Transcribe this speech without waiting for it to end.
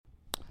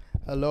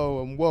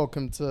Hello and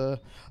welcome to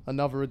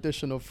another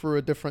edition of Through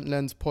a Different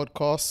Lens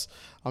podcast.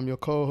 I'm your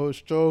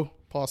co-host Joe,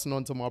 passing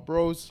on to my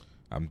bros.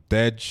 I'm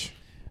Dej.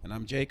 And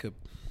I'm Jacob.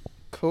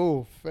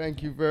 Cool.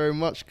 Thank you very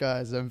much,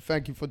 guys. And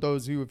thank you for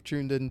those who have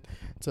tuned in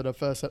to the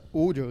first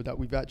audio that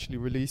we've actually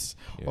released.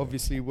 Yeah.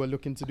 Obviously, we're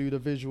looking to do the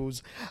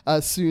visuals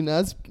as soon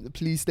as.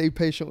 Please stay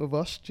patient with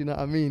us. Do you know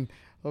what I mean?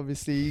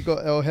 Obviously, you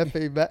got El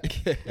Jefe back.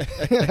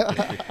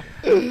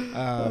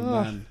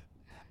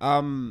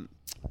 Man.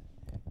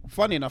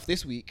 Funny enough,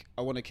 this week,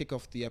 I want to kick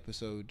off the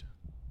episode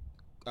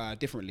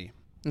differently.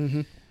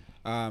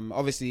 Mm-hmm.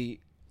 Obviously,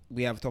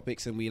 we have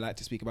topics and we like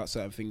to speak about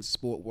certain things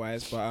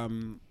sport-wise, but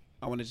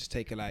I want to just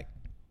take a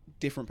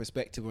different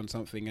perspective on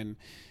something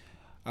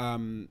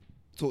and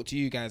talk to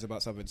you guys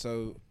about something.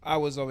 So I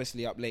was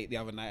obviously up late the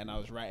other night and I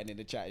was writing in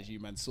the chat, as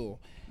you man saw,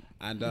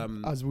 and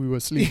as we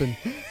were sleeping.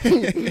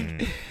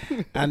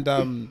 and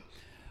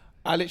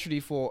I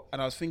literally thought,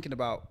 and I was thinking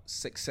about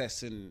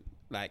success and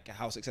like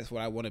how successful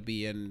I want to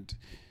be and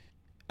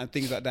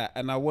things like that.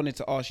 And I wanted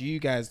to ask you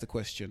guys the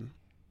question: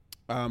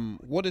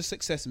 what does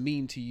success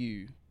mean to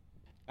you,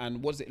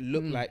 and what does it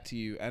look like to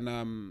you?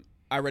 And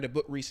I read a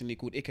book recently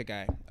called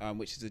Ikigai,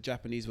 which is a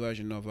Japanese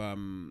version of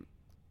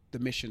the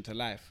mission to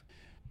life.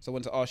 So I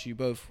want to ask you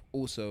both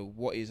also,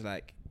 what is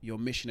like your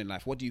mission in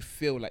life? What do you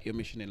feel like your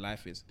mission in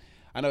life is?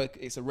 I know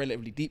it's a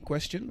relatively deep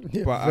question,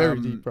 Yeah, but very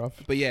deep, bruv.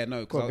 But yeah,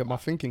 no, Gotta get my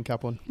thinking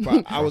cap on.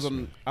 but I was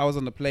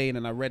on the plane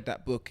and I read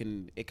that book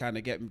and it kind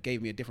of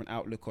gave me a different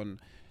outlook on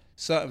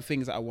certain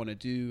things that I want to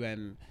do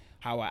and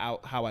how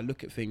I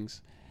look at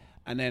things.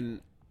 And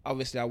then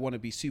obviously I want to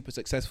be super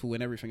successful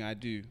in everything I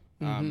do.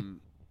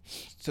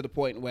 To the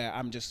point where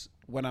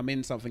when I'm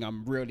in something,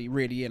 I'm really,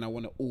 really in. I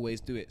want to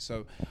always do it.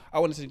 So I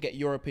wanted to get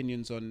your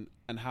opinions on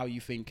how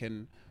you think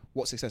and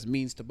what success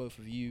means to both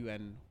of you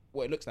and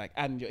what it looks like,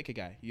 and your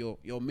Ikigai,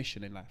 your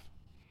mission in life.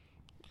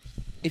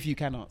 If you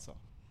can answer.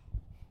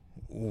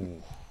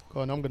 Ooh.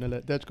 Go on, I'm going to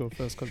let Dej go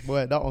first because,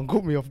 boy, that one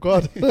caught me off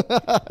guard.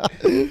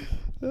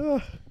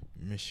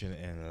 Mission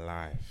in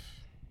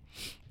life.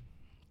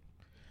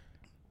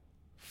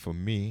 For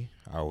me,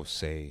 I would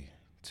say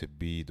to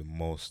be the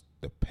most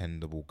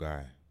dependable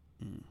guy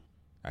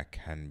I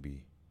can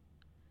be.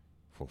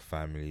 For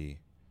family,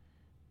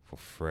 for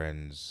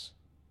friends,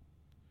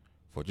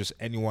 for just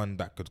anyone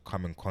that could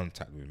come in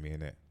contact with me,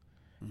 innit?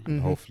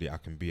 And hopefully I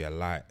can be a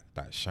light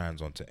that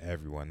shines onto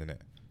everyone,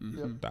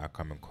 innit? That I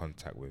come in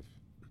contact with.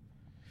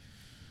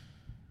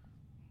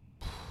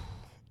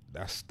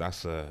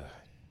 That's a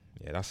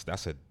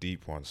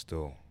deep one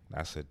still.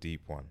 That's a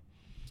deep one.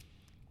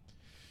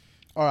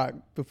 All right,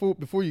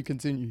 before you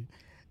continue,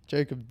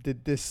 Jacob,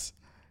 did this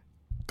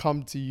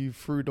come to you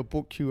through the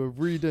book you were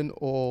reading,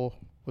 or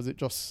was it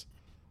just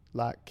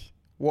like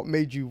what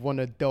made you want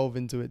to delve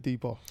into it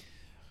deeper?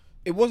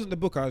 It wasn't the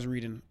book I was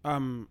reading.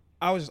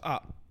 I was just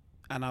up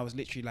and I was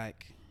literally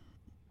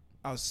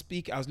I was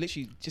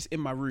literally just in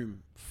my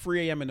room,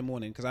 3 a.m. in the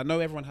morning, because I know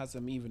everyone has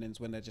some evenings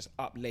when they're just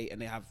up late and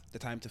they have the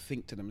time to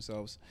think to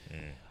themselves.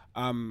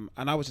 And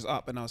I was just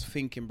up and I was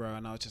thinking, bro,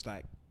 and I was just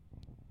like,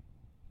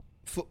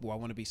 football, I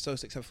want to be so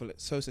successful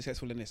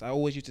in this. I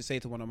always used to say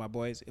to one of my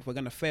boys, if we're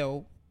gonna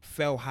fail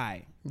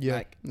high.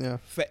 Yeah,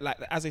 Like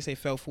as they say,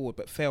 fail forward,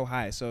 but fail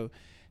high. So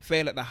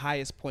fail at the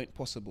highest point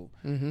possible.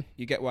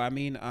 You get what I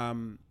mean?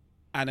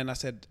 And then I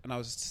said, and I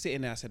was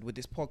sitting there, I said, with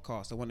this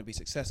podcast, I want to be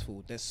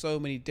successful. There's so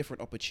many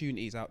different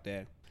opportunities out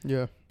there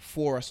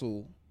for us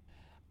all.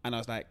 And I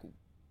was like,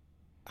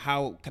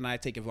 how can I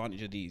take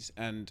advantage of these?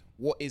 And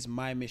what is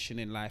my mission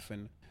in life,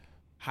 and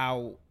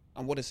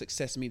what does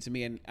success mean to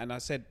me? And I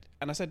said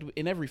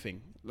in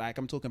everything, like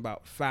I'm talking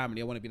about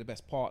family, I want to be the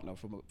best partner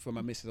for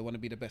my missus. I want to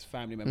be the best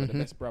family member, the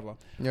best brother.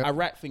 I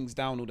write things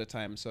down all the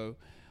time. So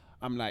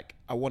I'm like,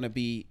 I want to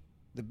be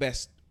the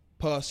best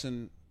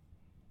person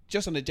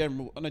just on a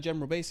general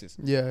basis.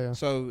 Yeah.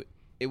 So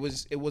it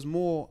was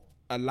more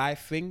a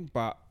life thing,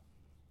 but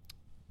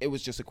it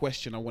was just a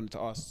question I wanted to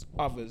ask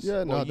others,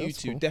 you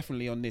two, cool.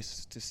 Definitely on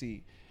this to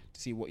see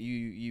what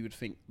you would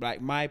think.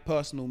 Like my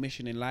personal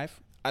mission in life,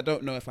 I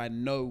don't know if I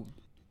know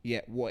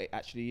yet what it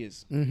actually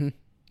is. You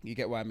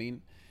get what I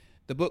mean?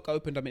 The book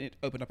opened up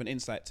an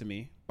insight to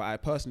me, but I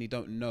personally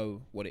don't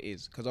know what it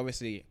is, because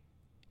obviously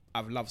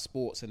I've loved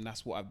sports and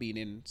that's what I've been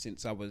in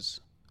since I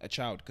was a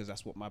child, because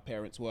that's what my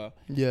parents were.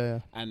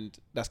 And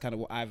that's kind of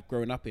what I've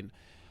grown up in.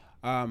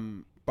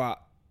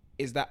 But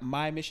is that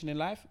my mission in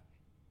life?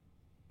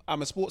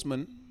 I'm a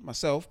sportsman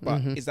myself,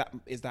 but is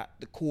that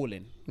the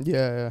calling?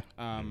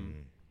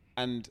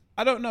 And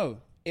I don't know.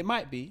 It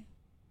might be,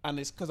 and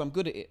it's because I'm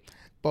good at it,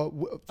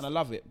 and I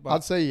love it. But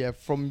I'd say,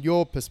 from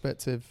your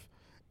perspective,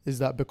 is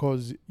that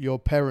because your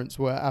parents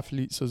were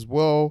athletes as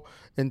well,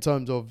 in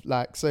terms of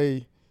like,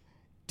 say,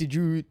 did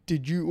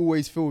you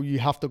always feel you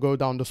have to go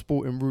down the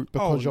sporting route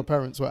because your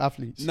parents were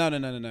athletes? No,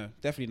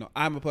 definitely not.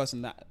 I'm a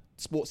person that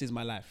sports is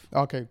my life.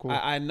 Okay, cool.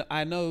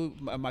 I know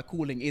my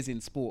calling is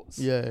in sports.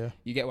 Yeah.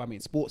 You get what I mean?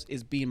 Sports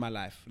is being my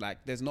life. Like,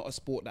 there's not a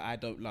sport that I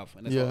don't love,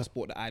 and there's not a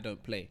sport that I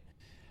don't play.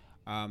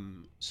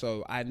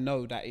 So I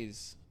know that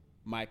is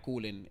my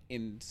calling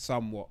in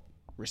somewhat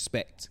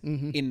respect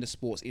in the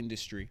sports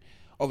industry.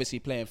 Obviously,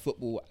 playing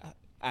football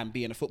and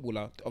being a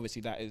footballer,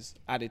 obviously that is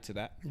added to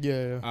that.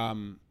 Yeah.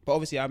 But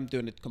obviously, I'm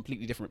doing a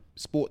completely different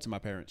sport to my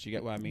parents. You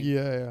get what I mean?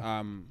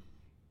 Yeah.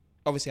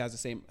 Obviously,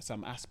 has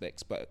some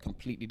aspects, but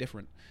completely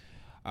different.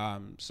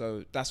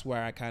 So that's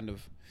where I kind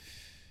of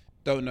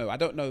don't know. I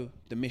don't know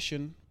the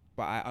mission,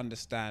 but I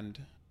understand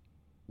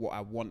what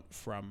I want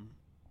from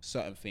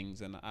certain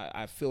things, and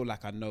I feel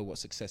like I know what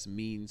success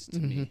means to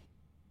me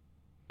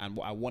and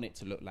what I want it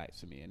to look like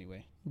to me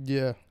anyway.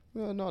 Yeah.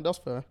 No, that's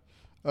fair.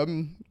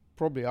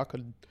 Probably I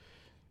could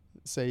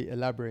say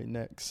elaborate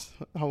next.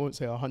 I won't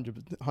say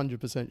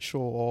 100%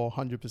 sure or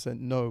 100%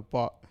 no,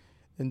 but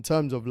in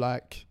terms of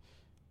like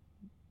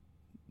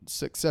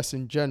success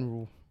in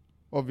general,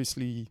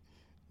 obviously,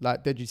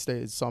 like Deji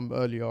stated some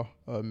earlier,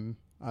 and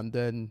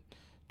then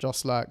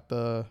just like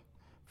the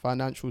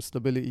financial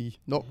stability,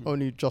 not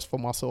only just for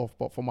myself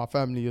but for my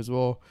family as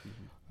well.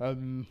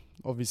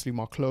 Obviously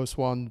my close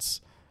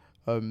ones,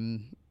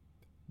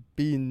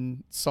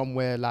 being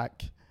somewhere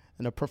like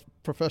in a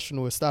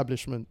professional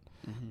establishment,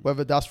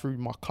 whether that's through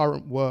my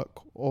current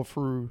work or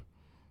through,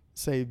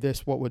 say,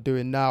 this what we're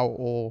doing now,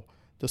 or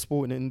the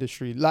sporting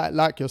industry,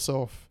 like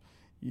yourself.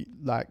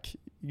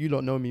 You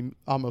don't know me,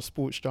 I'm a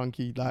sports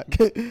junkie. Like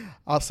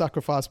I'll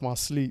sacrifice my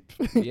sleep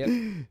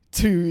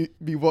to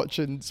be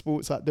watching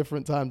sports at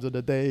different times of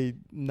the day,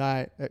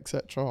 night,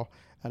 etc.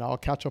 And I'll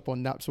catch up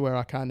on naps where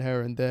I can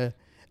here and there,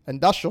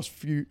 and that's just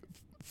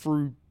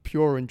through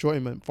pure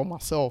enjoyment for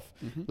myself.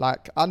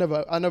 Like I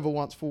never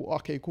once thought,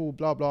 okay, cool,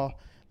 blah blah,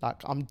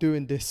 like I'm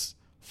doing this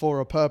for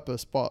a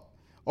purpose. But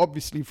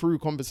obviously through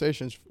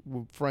conversations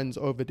with friends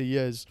over the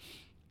years,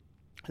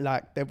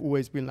 like they've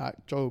always been like,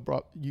 Joe,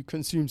 bro, you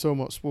consume so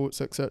much sports,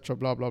 etc.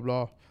 Blah blah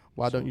blah.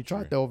 Why don't you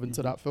try delve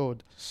into that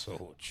field?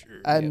 So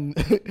true. And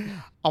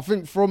I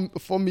think from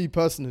me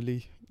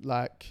personally,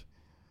 like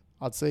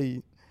I'd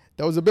say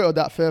there was a bit of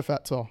that fear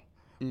factor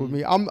with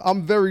me. I'm not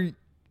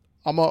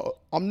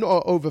an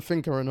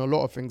overthinker in a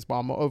lot of things, but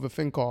I'm an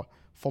overthinker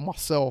for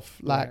myself.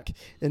 Like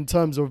in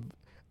terms of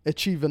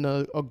achieving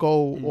a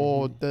goal,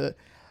 or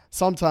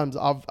sometimes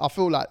I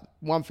feel like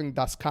one thing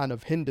that's kind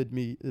of hindered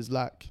me is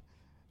like,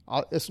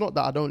 it's not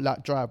that I don't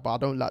lack drive, but I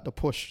don't like the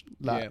push.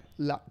 I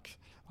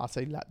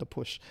say lack the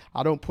push.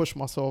 I don't push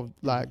myself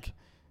like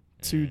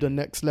to the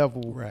next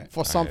level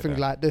for something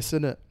like this,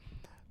 innit?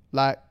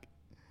 Like,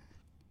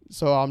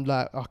 so I'm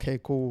like,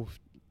 okay, cool.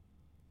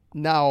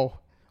 Now,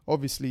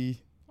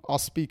 obviously,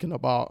 us speaking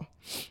about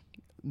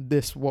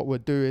this, what we're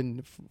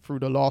doing through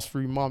the last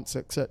 3 months,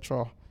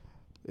 etc.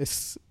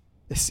 It's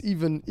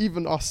even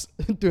us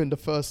doing the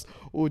first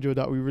audio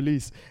that we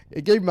released,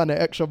 it gave man an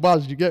extra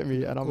buzz, you get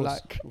me? And I'm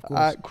like, all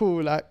right,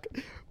 cool, like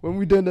when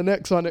we doing the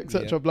next one,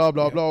 etc. Blah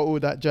blah blah, all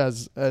that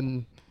jazz.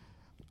 And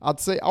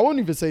I'd say, I won't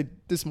even say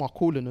this is my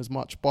calling as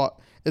much, but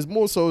it's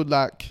more so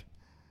like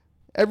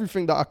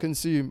everything that I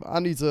consume,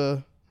 I need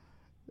to,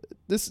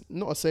 this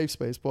not a safe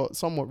space, but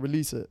somewhat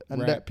release it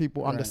and let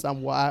people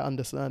understand what I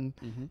understand.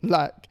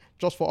 Like,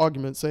 just for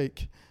argument's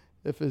sake,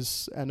 if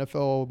it's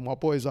NFL, my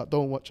boys that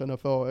don't watch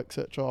NFL,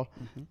 etc.,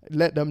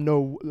 let them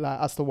know like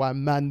as to why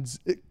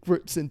it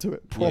grips into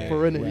it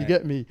proper, innit? You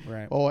get me?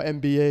 Or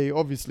NBA,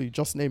 obviously,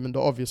 just naming the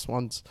obvious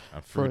ones.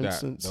 And for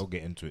instance, they'll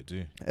get into it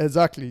too.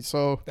 Exactly.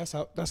 So that's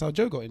how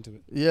Joe got into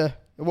it. Yeah.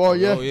 Well,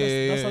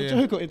 That's how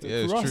Joe got into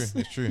it. For us.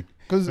 It's true.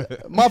 Because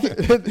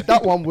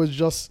that one was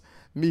just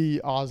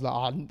me. I was like,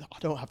 I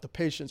don't have the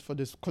patience for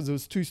this, because it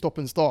was 2 stop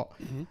and start.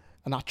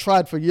 And I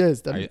tried for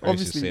years. Then I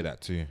used to say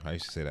that too.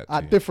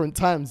 At different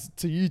times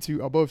to you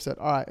two, I both said,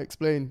 all right,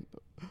 explain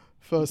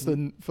first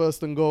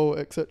and goal,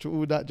 etc.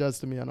 All that jazz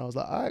to me. And I was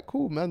like, all right,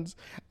 cool, man.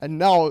 And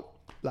now,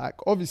 like,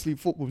 obviously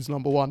football's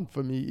number one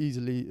for me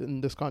easily in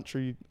this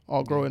country,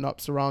 our growing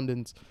up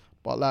surroundings.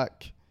 But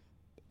like,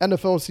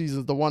 NFL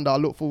season's the one that I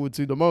look forward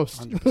to the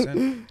most.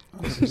 100%.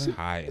 It's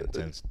high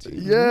intensity.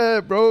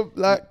 Yeah, bro.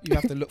 Like, you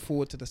have to look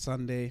forward to the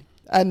Sunday.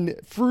 And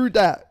through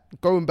that,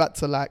 going back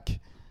to like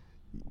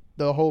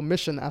the whole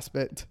mission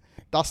aspect,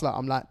 that's like,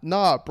 I'm like,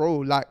 nah, bro,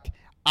 like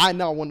I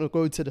now want to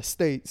go to the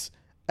States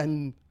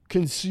and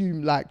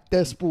consume like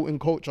their sporting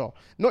culture.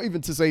 Not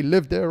even to say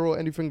live there or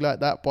anything like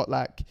that, but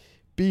like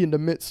be in the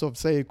midst of,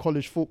 say,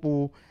 college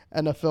football,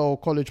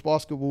 NFL, college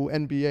basketball,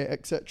 NBA,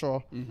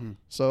 etc.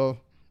 So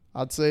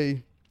I'd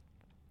say,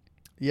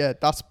 yeah,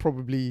 that's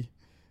probably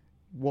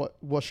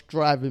what's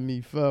driving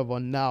me further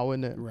now,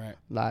 innit? Right.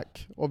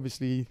 Like,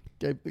 obviously,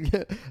 get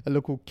a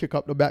little kick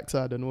up the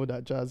backside and all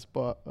that jazz.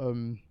 But,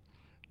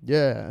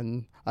 yeah,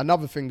 and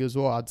another thing as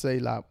well, I'd say,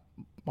 like,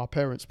 my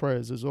parents'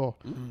 prayers as well.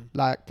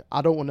 Like,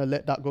 I don't want to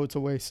let that go to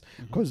waste,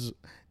 because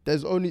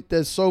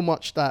there's so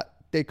much that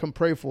they can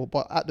pray for,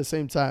 but at the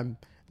same time,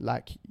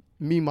 like,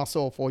 me,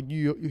 myself, or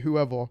you,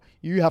 whoever,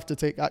 you have to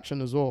take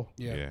action as well.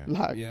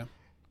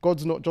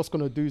 God's not just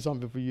gonna do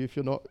something for you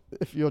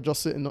if you're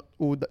just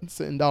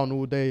sitting down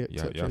all day,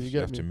 etc. You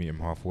have to meet him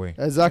halfway.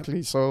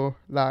 Exactly. So,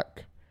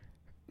 like,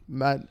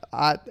 man,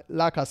 I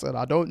said,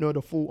 I don't know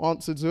the full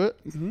answer to it,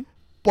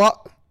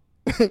 but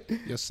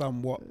you're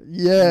somewhat.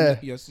 Yeah.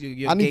 You're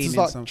I need to gaining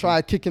start something.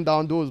 try kicking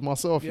down doors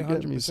myself. Yeah, You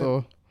get me? 100%.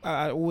 So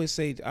I always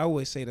say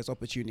there's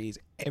opportunities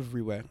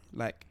everywhere.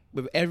 Like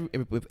with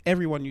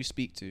everyone you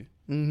speak to,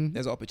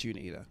 there's an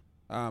opportunity there.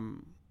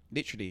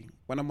 Literally,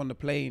 when I'm on the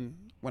plane,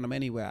 when I'm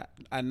anywhere,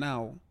 I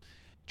now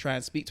try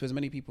and speak to as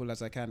many people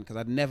as I can, because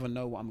I never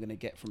know what I'm going to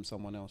get from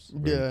someone else.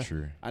 Very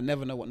true. I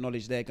never know what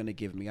knowledge they're going to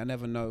give me. I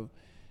never know,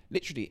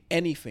 literally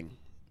anything.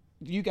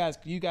 You guys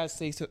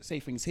say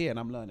things here, and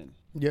I'm learning.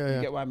 yeah.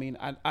 You get what I mean?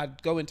 I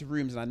go into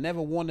rooms, and I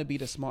never want to be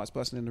the smartest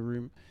person in the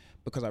room,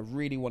 because I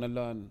really want to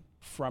learn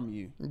from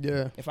you.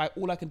 Yeah. If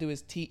all I can do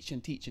is teach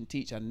and teach and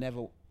teach, I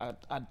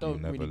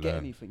don't never really get learn.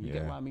 anything. You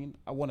get what I mean?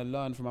 I want to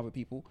learn from other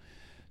people.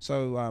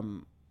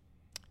 So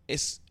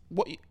it's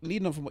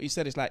leading on from what you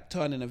said, it's like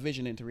turning a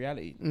vision into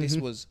reality. This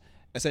was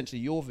essentially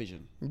your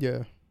vision,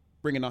 Yeah.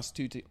 bringing us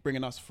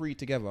three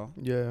together,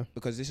 Yeah.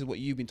 because this is what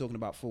you've been talking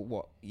about for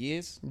what,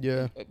 years?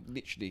 Yeah.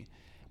 Literally.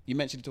 You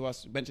mentioned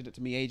it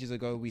to me ages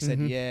ago. We said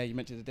yeah. You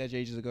mentioned it to Dej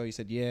ages ago. You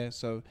said yeah.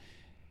 So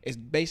it's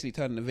basically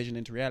turning the vision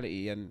into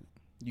reality, and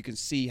you can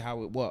see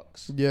how it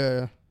works.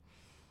 Yeah.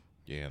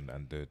 Yeah,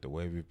 and the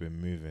way we've been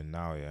moving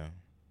now, yeah.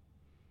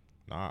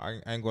 Nah,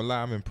 I ain't gonna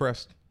lie, I'm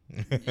impressed.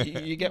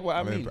 You get what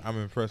I mean?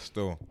 I'm impressed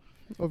still.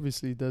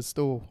 Obviously, there's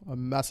still a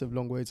massive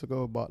long way to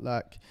go, but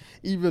like,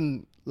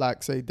 even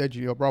like say Deji,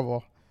 your brother,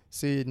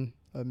 seeing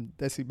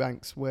Desi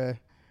Banks wear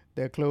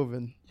their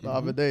clothing the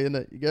other day,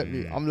 innit? You get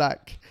me? I'm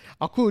like,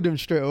 I called him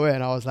straight away,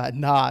 and I was like,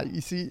 nah, you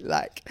see,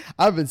 like,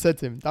 I haven't said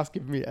to him, that's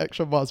giving me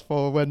extra buzz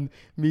for when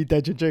me,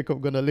 Dej, and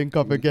Jacob gonna link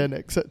up again,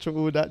 etc.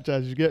 All that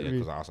jazz. You get me?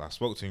 Because I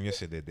spoke to him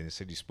yesterday, then he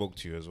said he spoke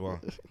to you as well,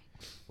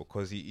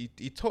 because he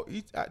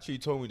actually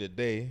told me the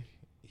day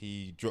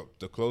he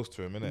dropped the clothes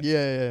to him, innit?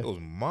 Yeah. It was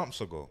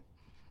months ago,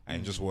 and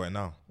he just wore it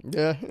now.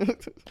 Yeah.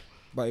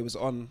 But it was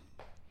on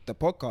the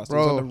podcast. Bro.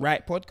 It was on the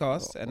right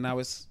podcast, and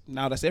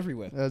now that's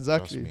everywhere.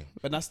 Exactly. Trust me.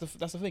 But that's the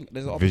thing.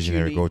 There's an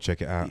Visionary, opportunity. go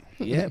check it out.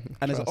 Yeah,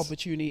 and there's an Trust.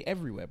 opportunity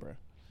everywhere, bro.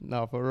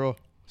 Nah, for real.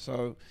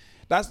 So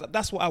that's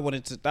what I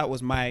wanted to.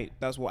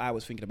 That's what I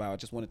was thinking about. I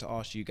just wanted to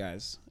ask you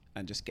guys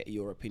and just get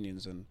your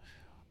opinions on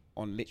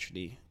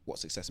literally what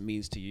success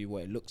means to you,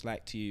 what it looks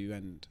like to you,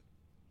 and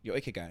your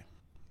Ikigai.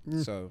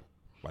 So.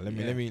 But let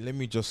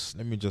me just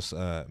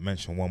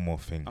mention one more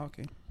thing.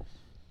 Okay.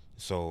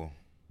 So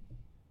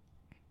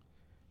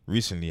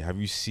recently, have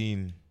you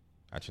seen?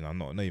 Actually,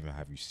 no, not even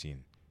have you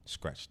seen.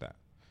 Scratch that.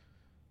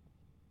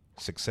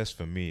 Success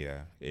for me,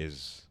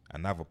 is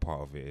another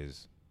part of it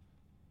is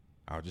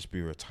I'll just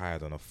be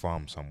retired on a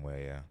farm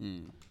somewhere. Yeah.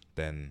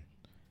 Then,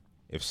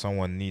 if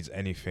someone needs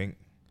anything,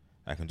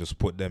 I can just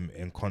put them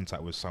in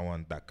contact with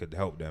someone that could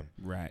help them.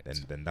 Right.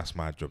 Then that's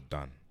my job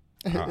done.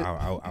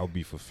 I'll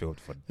be fulfilled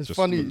for. It's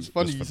funny you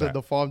for said that.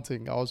 the farm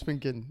thing. I was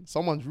thinking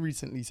someone's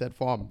recently said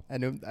farm,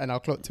 and I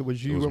clocked it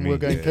was you It was when me, we were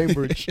going yeah.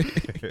 Cambridge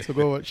to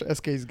go watch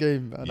SK's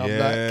game, and I'm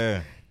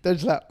like, they're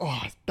just like,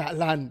 oh, that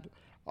land,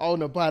 I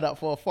want to buy that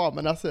for a farm,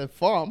 and I said,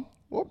 farm?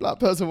 What black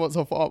person wants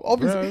a farm?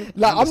 Obviously, Bro,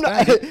 like I'm not.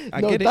 I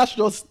No, get it. that's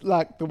just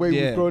like the way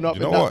we've grown up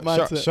You in know that what?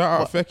 mindset.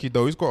 Shout out But- Fecky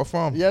though. He's got a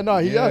farm. Yeah, no,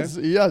 he Yeah.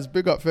 has.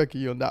 Big up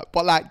Fecky on that.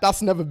 But like,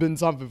 that's never been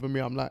something for me.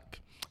 I'm like,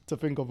 to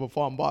think of a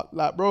farm. But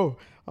like, bro,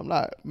 I'm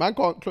like, man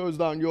can't close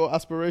down your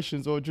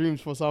aspirations or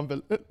dreams for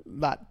something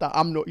like that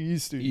I'm not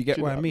used to. You get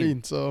Do what I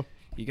mean? So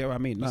You get what I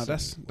mean? No,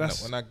 that's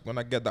when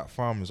I get that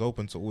farm, it's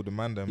open to all the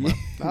man them, man.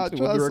 nah, we'll be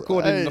trust-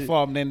 recording in the hey,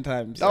 farm then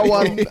times. That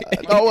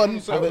one.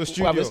 So the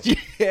studio.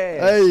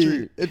 Yeah, Hey, it's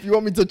true. if you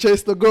want me to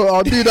chase the goat,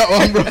 I'll do that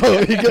one, bro.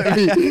 You get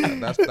me?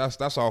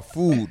 That's our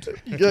food.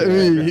 You get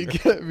me? You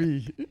get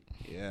me?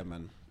 Yeah,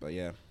 man. But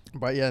yeah.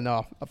 But yeah,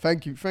 no.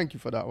 Thank you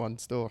for that one.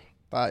 Still,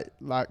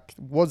 like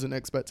wasn't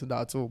expecting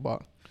that at all.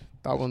 But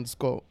that one's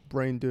got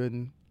brain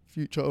doing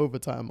future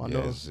overtime. I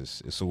know.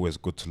 It's always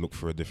good to look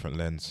through a different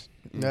lens.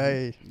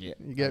 Hey, Yeah.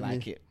 you get I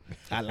like me? it.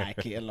 I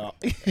like it a lot.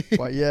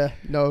 But yeah,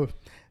 no.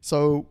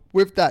 So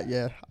with that,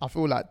 yeah, I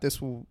feel like this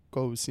will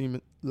go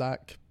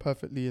like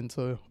perfectly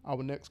into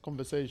our next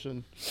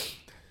conversation,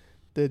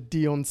 the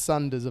Deion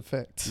Sanders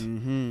effect,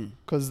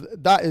 because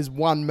that is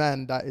one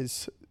man that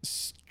is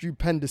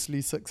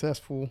stupendously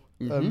successful.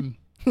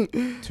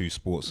 Two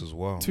sports as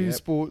well. Two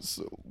sports,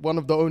 one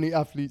of the only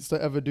athletes to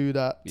ever do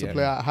that, to Yeah,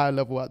 play man. at high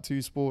level at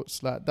two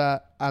sports like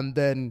that, and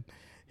then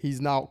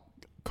he's now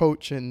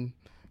coaching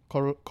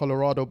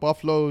Colorado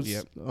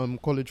Buffaloes,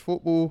 college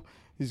football.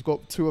 He's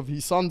got two of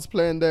his sons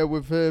playing there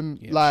with him.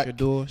 Yeah, like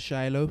Shador,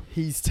 Shiloh.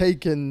 he's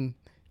taken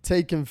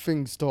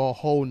things to a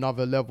whole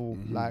nother level,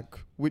 like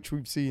which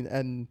we've seen.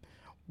 And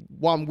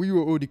one, we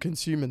were already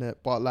consuming it,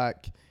 but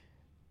like,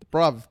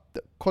 bruv,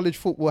 college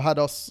football had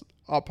us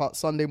up at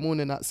Sunday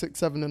morning at 6,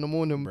 7 in the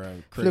morning,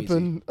 Bro, crazy.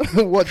 flipping,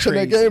 watching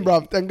a game,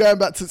 bruv, then going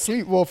back to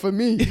sleep. Well, for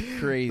me,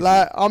 Crazy.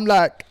 like, I'm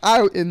like,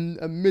 I in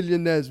a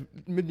million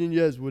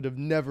years would have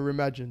never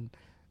imagined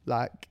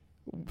like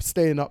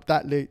staying up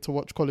that late to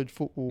watch college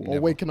football or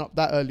Never. waking up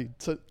that early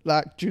to,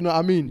 like, do you know what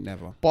I mean?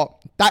 Never. But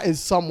that is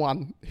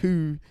someone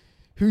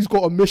who's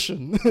got a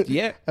mission,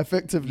 Yeah.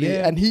 effectively,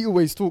 Yeah. and he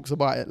always talks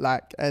about it,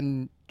 like,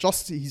 and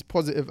just his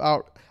positive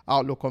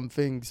outlook on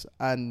things,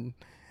 and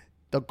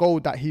the goal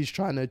that he's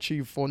trying to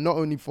achieve for not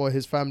only for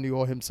his family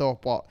or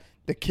himself, but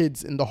the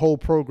kids in the whole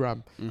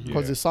program.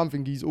 Because it's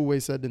something he's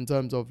always said in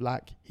terms of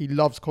like he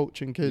loves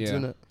coaching kids,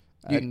 innit?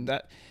 And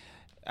that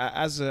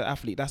as an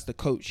athlete, that's the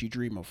coach you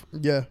dream of.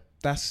 yeah,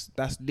 That's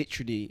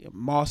literally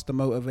master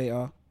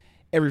motivator.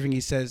 Everything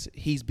he says,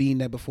 he's been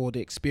there before.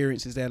 The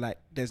experience is there. Like,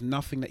 there's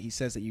nothing that he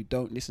says that you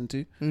don't listen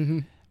to.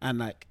 And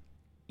like,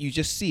 you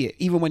just see it.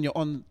 Even when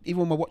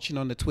we're watching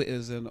on the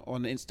Twitters and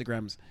on the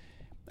Instagrams,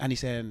 and he's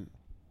saying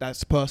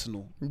that's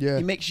personal. Yeah,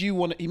 He makes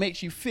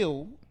you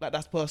feel like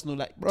that's personal.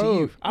 Like, bro, to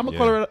you,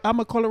 I'm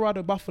a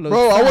Colorado Buffalo.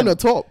 bro, fan. I want a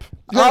top.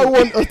 I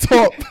want a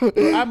top.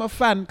 I'm a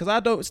fan because I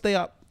don't stay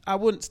up. I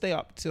wouldn't stay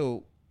up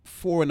till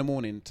 4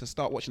 a.m. to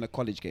start watching a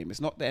college game. It's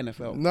not the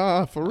NFL.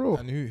 Nah, for real.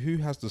 And who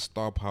has the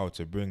star power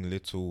to bring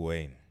Little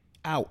Wayne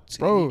Out,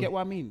 Bro. You get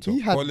what I mean, to He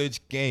a had-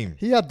 college game?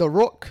 He had The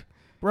Rock,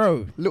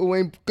 bro? Lil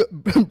Wayne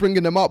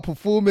bringing them out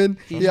performing.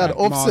 He had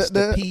Offset Master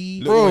there.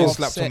 P, Little Wayne Bro.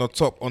 slaps on the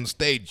top on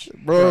stage.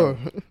 Bro,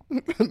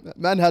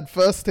 man had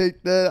First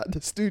Take there at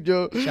the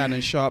studio.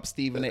 Shannon Sharp,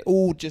 Stephen, they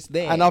all just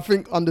there. And I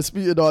think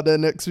Undisputed are there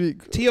next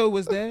week. Tio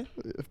was there.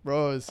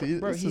 Bro, see,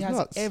 Bro, this he is has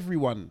nuts.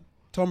 everyone.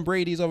 Tom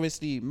Brady's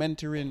obviously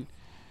mentoring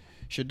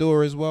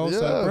Shador as well. So,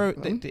 Yeah,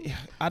 bro, man.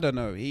 I don't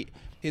know.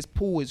 His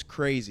pool is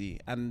crazy,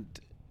 and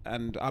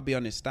I'll be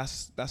honest,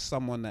 that's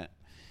someone that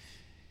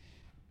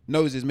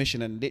knows his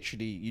mission and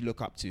literally you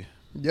look up to.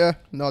 Yeah,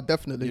 no,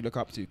 definitely. You look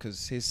up to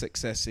because his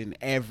success in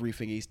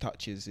everything he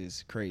touches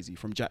is crazy.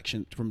 From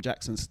Jackson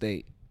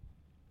State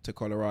to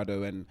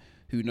Colorado, and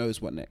who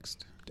knows what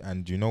next.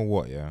 And you know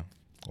what, yeah?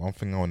 One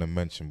thing I want to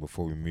mention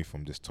before we move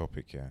from this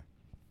topic, yeah?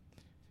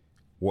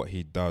 What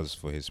he does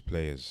for his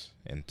players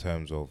in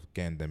terms of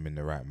getting them in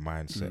the right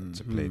mindset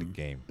to play the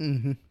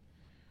game.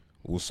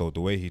 Also,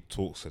 the way he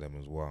talks to them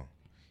as well.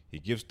 He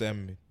gives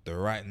them the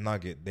right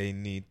nugget they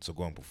need to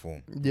go and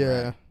perform.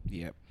 Yeah. Right.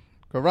 Yep.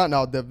 Because right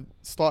now they've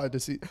started the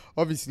season.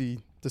 Obviously,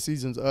 the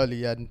season's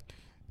early and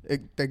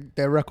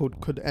their record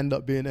could end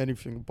up being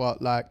anything.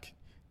 But like,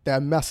 they're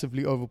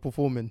massively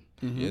overperforming.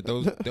 Yeah,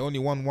 they only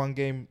won one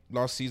game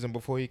last season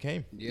before he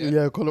came.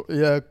 Yeah,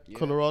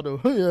 Colorado.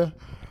 yeah.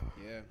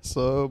 Yeah.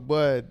 So,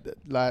 but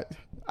like,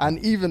 and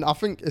even I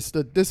think it's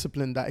the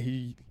discipline that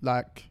he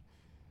like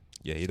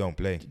Yeah, he don't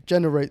play.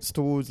 generates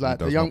towards like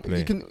the does young. not play.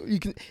 You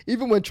can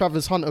even when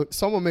Travis Hunter.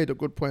 Someone made a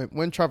good point.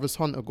 When Travis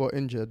Hunter got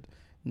injured,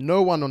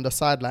 no one on the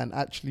sideline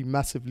actually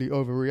massively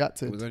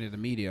overreacted. It was only the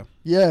media.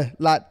 Yeah,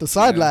 like the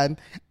sideline,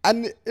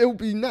 and it would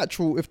be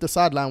natural if the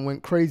sideline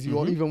went crazy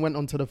or even went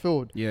onto the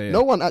field. Yeah, yeah.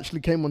 No one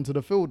actually came onto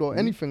the field or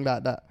anything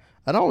like that.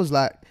 And I was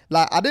like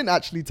I didn't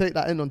actually take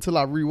that in until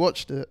I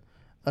rewatched it,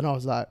 and I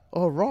was like,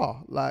 oh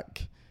raw,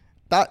 like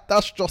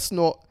that's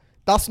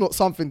not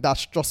something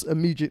that's just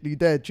immediately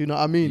there. Do you know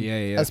what I mean? Yeah,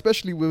 yeah.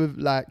 Especially with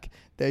like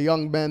their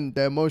young men,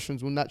 their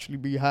emotions will naturally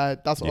be high.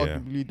 That's Yeah.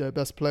 arguably their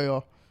best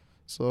player.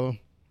 So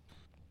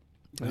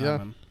yeah.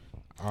 Man.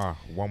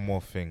 One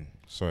more thing.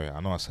 Sorry, I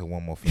know I said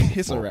one more thing.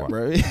 It's before,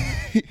 alright,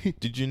 but bro.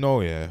 Did you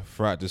know, yeah,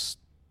 throughout this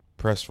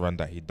press run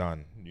that he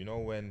done, you know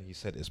when he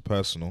said it's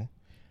personal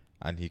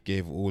and he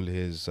gave all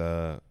his,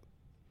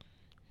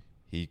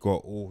 he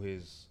got all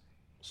his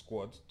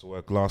squad to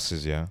wear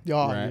glasses, yeah?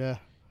 Yeah, Right. yeah.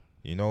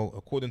 You know,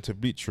 according to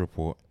Bleach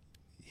Report,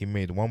 he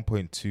made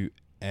 1.2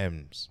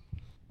 M's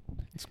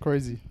It's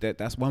crazy.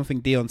 That's one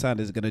thing Deion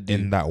Sanders is gonna do.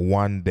 in that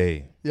one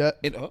day. Yeah.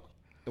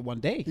 The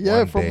one day. Yeah,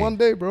 One from day. one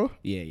day, bro.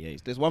 Yeah.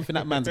 There's one thing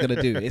that man's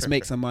gonna do. It's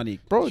make some money.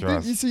 Bro,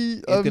 Trust. did you see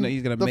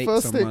He's gonna the make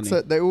first some take money.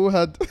 set? They all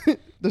had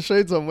the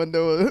shades on when they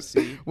were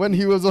See? when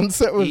he was on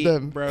set with He-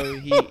 them. bro.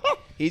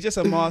 He's just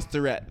a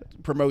master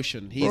at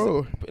promotion. He's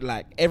Bro.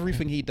 like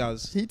everything he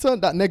does. He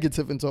turned that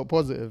negative into a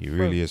positive. He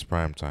really is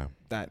prime time.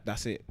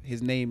 That's it.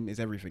 His name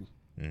is everything.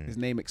 Mm. His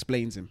name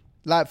explains him.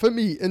 Like for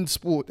me in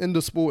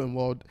the sporting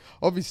world,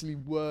 obviously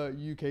we're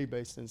UK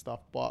based and stuff,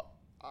 but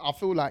I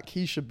feel like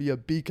he should be a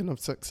beacon of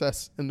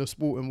success in the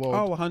sporting world.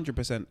 Oh,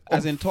 100%.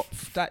 As in top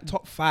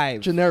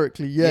 5.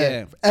 Generically, yeah,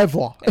 Yeah.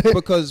 ever.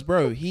 Because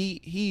bro,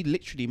 he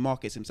literally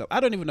markets himself. I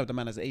don't even know if the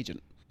man has an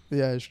agent.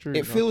 Yeah, it's true.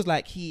 It though. feels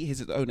like he is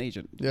his own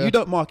agent. Yeah. You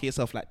don't market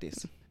yourself like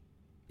this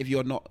if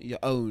you're not your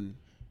own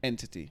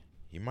entity.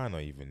 He might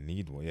not even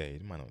need one. Yeah, he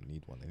might not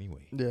need one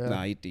anyway. Yeah,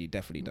 Nah, he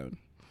definitely don't.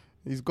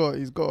 he's got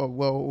a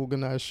well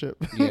organized ship.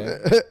 Yeah.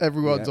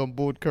 Everyone's Yeah. on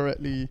board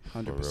correctly.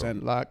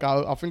 100%. Like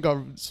I think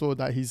I saw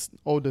that his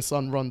oldest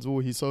son runs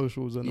all his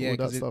socials and Yeah, all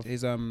that because stuff.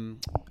 his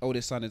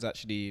oldest son is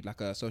actually like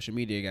a social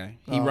media guy.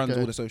 He Oh, runs okay.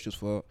 all the socials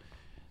for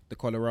the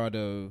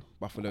Colorado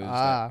Buffaloes.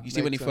 Ah, Like, you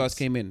see when he makes first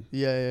sense. came in,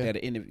 Yeah, they yeah. had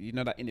an interview. You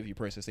know that interview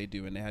process they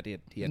do, and he had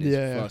his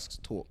Yeah.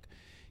 first talk.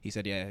 He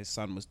said, yeah, his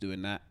son was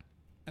doing that,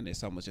 and his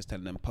son was just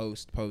telling them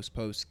post,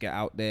 get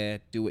out there,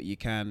 do what you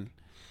can.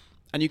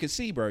 And you can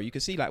see, bro. You can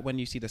see like when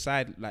you see the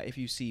side, like if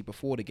you see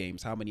before the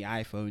games, how many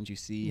iPhones you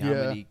see, how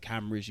Yeah. many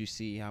cameras you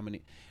see, how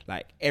many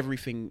like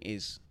everything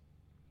is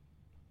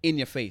in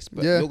your face.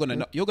 But Yeah.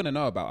 you're gonna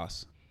know about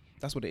us.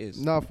 That's what it is.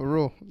 Nah, for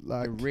real.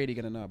 Like, You're really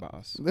gonna know about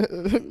us.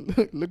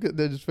 look at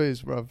Ned's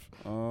face, bruv.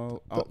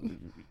 Oh,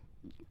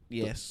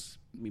 yes.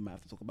 We might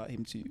have to talk about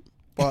him too.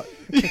 But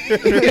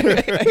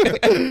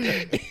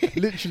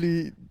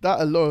literally that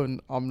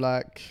alone, I'm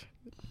like,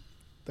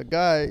 the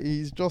guy,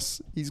 he's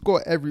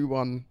got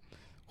everyone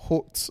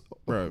hooked,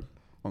 bro,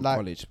 on like,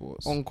 college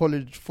sports. on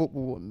college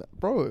football,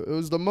 bro. It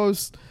was the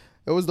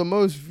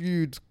most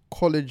viewed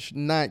college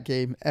night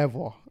game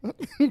ever.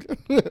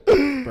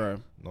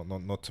 Bro.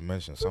 Not to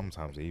mention,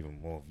 sometimes they're even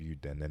more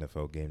viewed than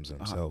NFL games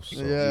themselves.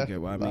 So Yeah, you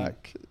get what I mean?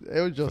 like, it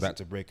was for just, that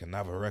to break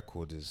another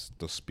record just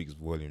speaks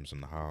volumes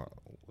on how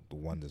the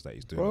wonders that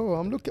he's doing. bro.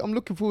 I'm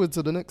looking forward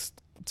to the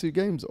next 2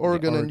 games,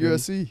 Oregon and Oregon.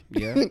 USC.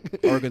 Yeah,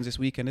 Oregon's this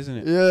weekend, isn't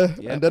it? Yeah,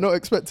 Yeah. and they're not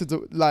expected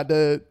to, like,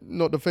 they're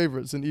not the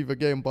favorites in either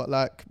game, but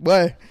like,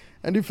 boy,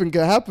 anything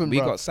can happen. We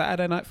bro. got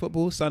Saturday night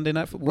football, Sunday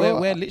night football. Bro,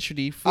 We're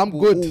literally I'm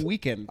football good. all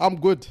weekend. I'm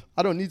good.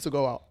 I don't need to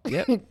go out.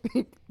 Yep.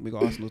 We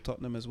got Arsenal,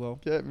 Tottenham as well.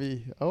 Get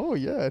me? Oh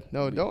yeah.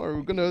 No, don't worry.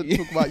 We're gonna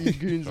talk about you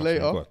goons Trust me,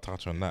 later. I've got to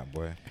touch on that,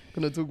 boy.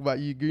 Gonna talk about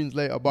you goons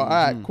later. But all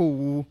right,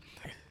 cool.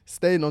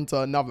 Staying on to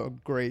another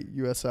great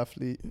US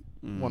athlete,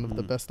 one of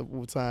the best of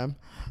all time,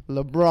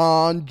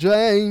 LeBron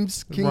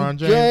James, King LeBron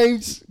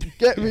James.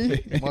 Get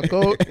me, my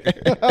goat.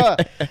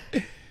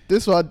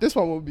 This one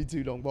won't be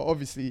too long, but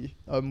obviously,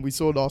 we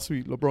saw last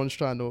week LeBron's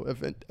trying to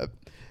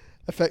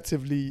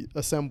effectively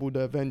assemble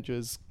the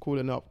Avengers,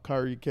 calling up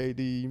Curry,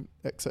 KD,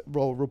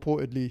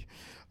 reportedly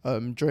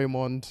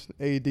Draymond,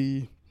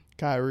 AD,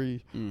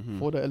 Kyrie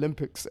for the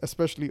Olympics,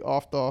 especially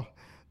after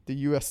the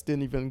US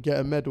didn't even get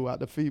a medal at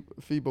the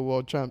FIBA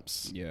World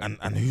Champs. Yeah.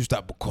 And who's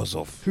that because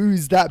of?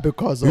 Who's that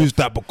because of? Who's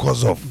that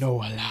because of?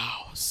 Noah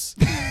Lyles.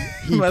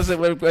 We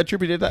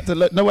attributed that to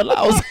Noah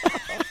Lyles.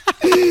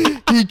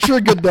 He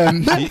triggered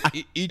them.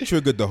 he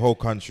triggered the whole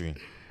country.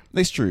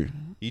 It's true.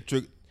 He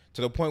triggered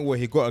to the point where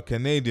he got a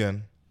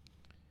Canadian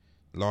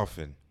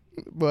laughing.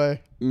 Boy,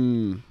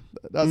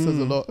 that says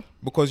a lot.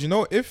 Because, you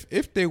know,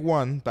 if they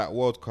won that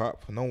World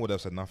Cup, no one would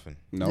have said nothing.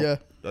 No. Yeah.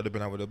 They'd have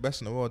been one of the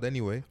best in the world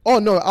anyway. Oh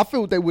no, I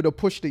feel they would have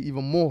pushed it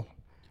even more.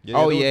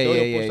 Oh, they yeah, would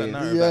yeah, push that yeah.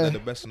 narrative Yeah. that they're the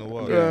best in the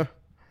world. Yeah.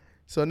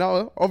 So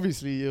now,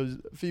 obviously, it was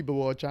FIBA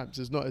World Champs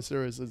is not as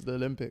serious as the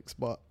Olympics,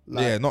 but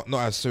like, Yeah, not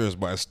as serious,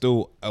 but it's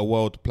still a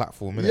world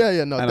platform, innit?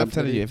 yeah, no, And I'm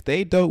telling definitely. you, if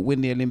they don't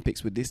win the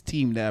Olympics with this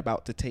team they're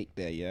about to take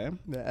there, yeah,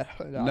 Yeah,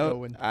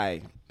 no,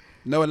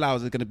 Noah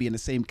Lyles is going to be in the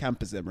same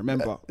camp as them.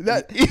 Remember, you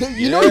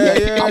know,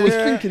 Yeah, I was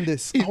yeah. thinking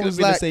this. he's I going to was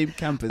be in the like, same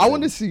camp as I them.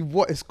 want to see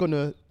what it's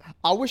gonna.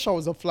 I wish I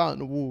was a fly on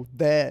the wall.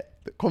 Their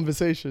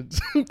conversations,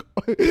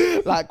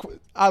 like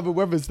either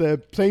whether it's their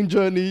plane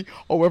journey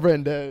or whether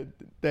in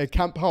their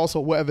camp house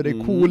or whatever they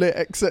call it,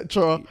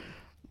 etc.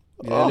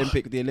 The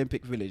Olympic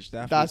Village, the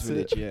Athletes That's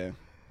Village, it. yeah.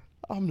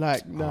 I'm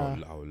like, nah,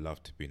 I would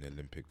love to be in the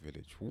Olympic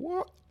Village.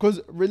 What? because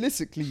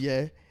realistically,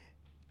 yeah,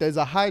 there's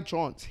a high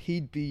chance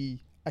he'd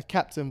be a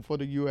captain for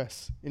the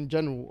US in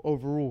general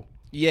overall.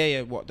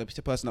 Yeah. What the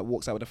person that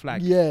walks out with a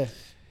flag? Yeah.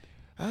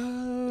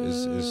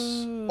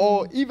 Is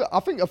Or even, I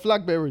think a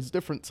flag bearer is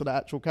different to the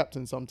actual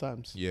captain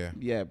sometimes. yeah.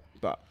 Yeah,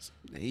 but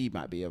he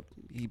might be a.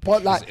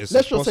 But like, It's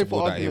let's just say possible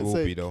for that he argument's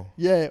will be sake, though.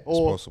 yeah,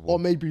 possible. or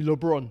maybe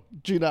LeBron.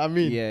 Do you know what I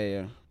mean?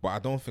 Yeah. But I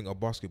don't think a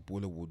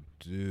basketballer would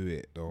do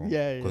it though.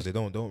 Yeah, Because they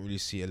don't really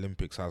see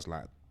Olympics as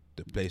like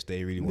the place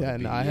they really want Yeah, to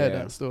be. no, I heard Yeah.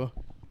 that still.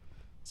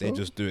 They So,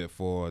 just do it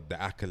for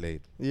the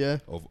accolade yeah.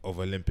 of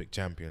Olympic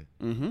champion.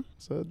 Mm-hmm.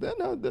 So then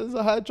there's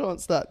a high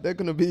chance that they're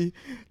gonna be.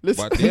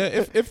 Listen, But yeah,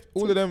 if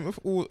all of them,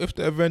 if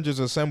the Avengers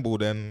assemble,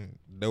 then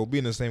they'll be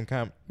in the same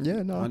camp.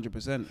 yeah, no,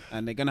 100%,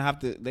 and they're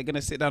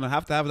gonna sit down and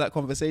have to have that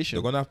conversation.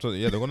 They're gonna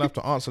have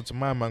to answer to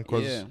my man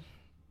because Yeah.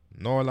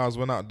 Noah Lyles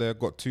went out there,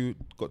 got two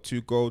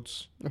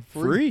golds,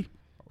 Free.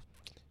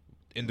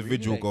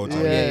 individual Really? golds,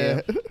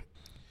 Yeah,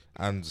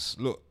 and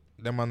look,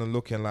 them man are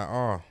looking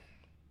like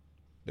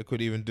they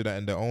could even do that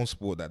in their own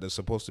sport that they're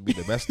supposed to be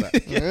the best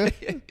at. yeah.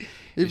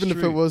 Even if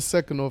it true. was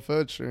second or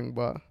third string,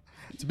 but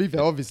to be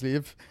fair, obviously,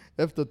 if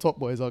the top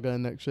boys are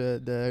going next year,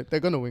 they're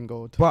gonna win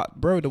gold. But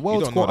bro, the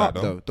world's don't know caught up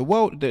that, though. The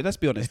world. Let's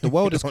be honest. The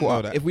world is don't know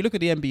caught up. that. If we look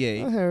at the I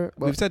NBA, hear it,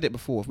 but we've said it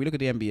before. If we look at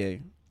the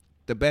NBA,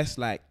 the best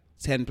like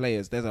 10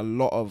 players, there's a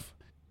lot of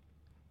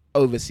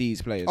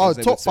overseas players. as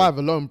they top would say. 5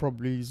 alone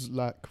probably is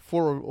like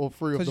 4 or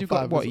 3 of Because the you've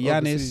 5. got what is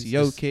Giannis, overseas.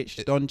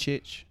 Jokic,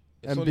 Doncic.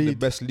 It's only the Embiid.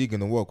 best league in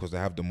the world because they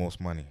have the most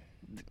money.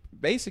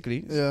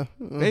 Basically, Yeah,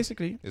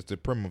 basically, It's the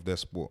prim of their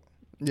sport.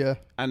 yeah,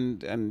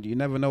 and you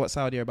never know what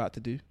Saudi are about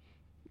to do.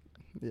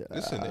 yeah.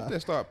 Listen, if they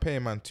start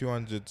paying man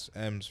 200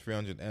 M's,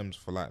 300 M's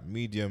for like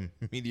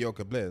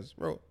mediocre players,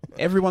 bro,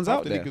 Everyone's half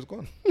out the there. league is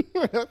gone.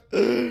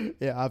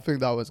 Yeah, I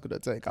think that was gonna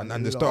take. And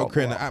they start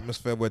creating an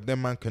atmosphere where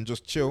them man can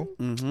just chill.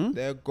 Mm-hmm.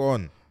 They're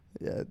gone.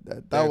 Yeah,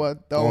 They're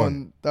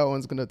that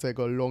one's gonna take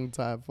a long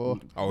time for.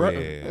 Oh Bro,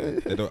 yeah.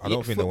 I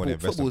don't think they want to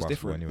invest in football's basketball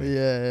different. anyway.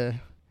 Yeah.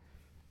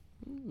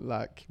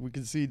 Like we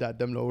can see that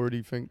them lot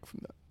already think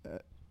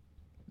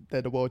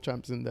they're the world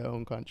champs in their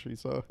own country.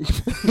 So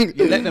You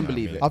let them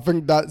believe it. I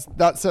think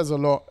that says a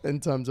lot in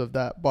terms of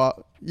that.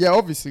 But yeah,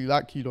 obviously,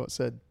 like you lot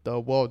said, the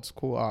world's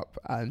caught up.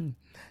 And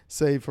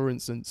say, for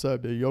instance,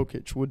 Serbia,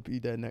 Jokic would be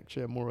there next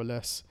year, more or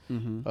less.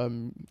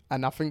 Mm-hmm.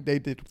 And I think they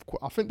did.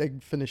 I think they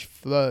finished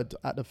third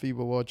at the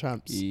FIBA World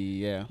Champs.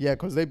 Yeah. Yeah,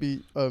 because they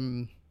beat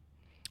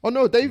Oh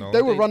no, they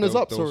were runners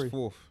up. They was Sorry,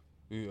 fourth.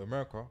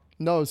 America.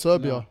 no,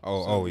 Serbia.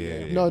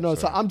 Yeah. No.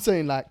 So Sorry. I'm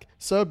saying like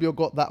Serbia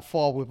got that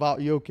far without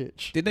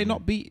Jokic. Did they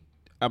not beat?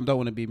 I don't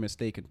want to be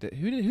mistaken.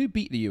 Who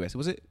beat the US?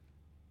 Was it?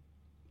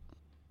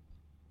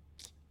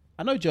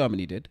 I know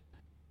Germany did,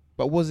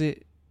 but was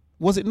it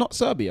not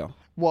Serbia?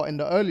 What, in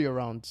the earlier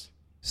rounds?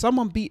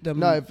 Someone beat them.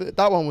 No,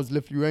 that one was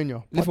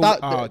Lithuania.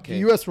 But okay.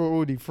 The US were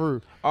already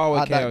through. Oh,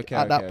 at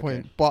that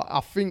point. Okay. But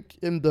I think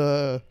in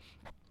the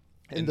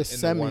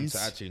semis, the one to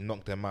actually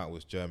knock them out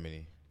was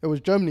Germany. it was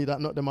Germany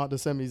that knocked them out the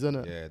semis, isn't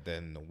it? Yeah.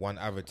 Then one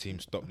other team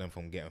stopped them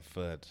from getting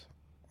third.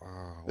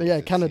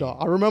 Yeah, Canada.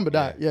 I remember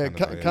that. Yeah,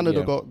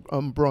 Canada got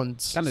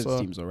bronze. Canada's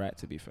team's alright,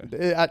 to be fair.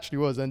 It actually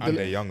was, and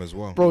they're young as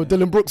well. Bro,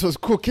 Dylan Brooks was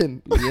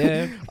cooking.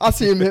 Yeah. I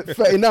see him hit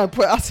 39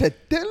 points. I said,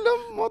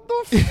 Dylan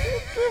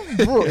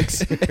motherfucking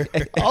Brooks.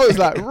 I was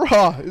like,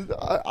 rah.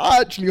 I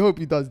actually hope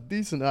he does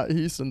decent at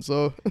Houston.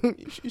 So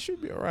He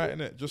should be alright,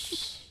 innit?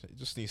 He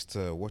just needs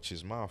to watch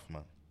his mouth,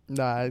 man.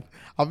 nah,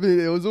 I mean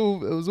it was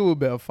all a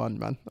bit of fun,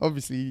 man.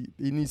 Obviously,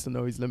 he needs to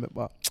know his limit,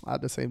 but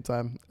at the same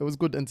time, it was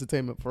good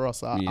entertainment for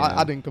us.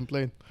 I didn't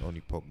complain.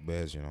 Only poke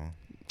bears, you know.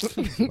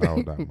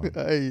 Allow that, man.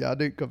 Hey, I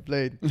didn't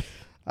complain.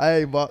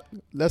 Hey, but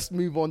let's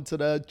move on to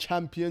the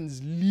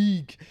Champions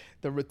League.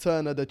 The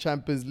return of the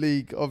Champions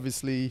League.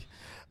 Obviously,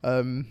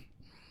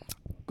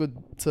 good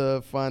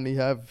to finally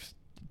have.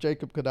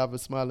 Jacob could have a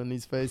smile on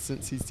his face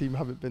since his team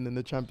haven't been in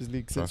the Champions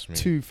League since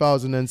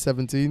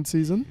 2017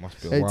 season.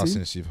 Must be a while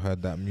since you've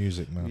heard that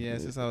music, man. Yeah,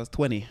 since I was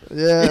 20.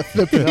 Yeah,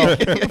 flipping out.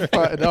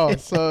 Right now.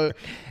 So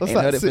that's Ain't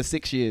heard it for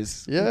 6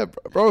 years. Yeah,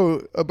 bro.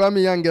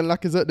 Aubameyang and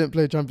Lacazette didn't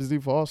play Champions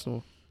League for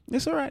Arsenal.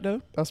 It's all right,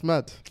 though. That's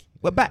mad.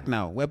 We're back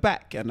now. We're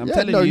back. And I'm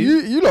telling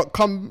you lot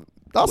come.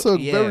 That's a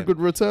very good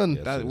return.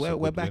 Yeah,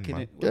 we're back in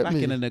it. We're Get back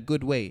me. in a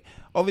good way.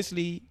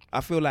 Obviously,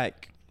 I feel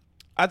like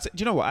do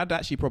you know what? I'd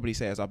actually probably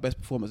say it's our best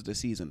performance of the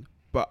season,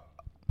 but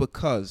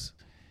because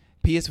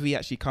PSV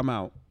actually come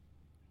out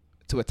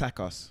to attack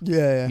us.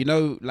 Yeah. You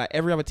know, like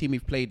every other team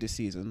we've played this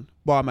season,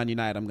 bar Man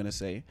United, I'm gonna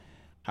say,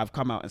 have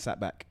come out and sat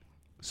back.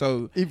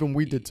 So even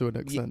we did to an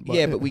extent.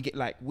 But we get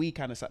we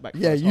kind of sat back.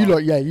 Yeah,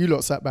 you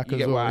lot sat back you as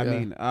get well.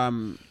 what I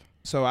mean?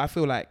 So I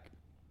feel like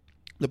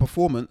the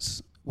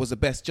performance was the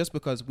best just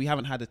because we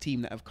haven't had a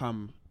team that have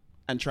come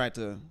and tried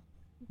to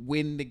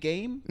win the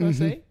game per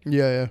se.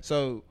 Yeah.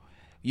 So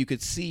you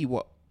could see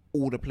what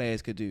all the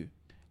players could do.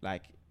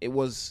 Like it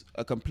was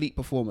a complete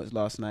performance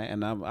last night,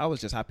 and I was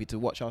just happy to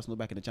watch Arsenal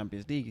back in the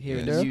Champions League,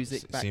 hearing the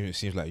music. It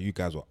seems like you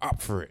guys were up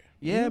for it.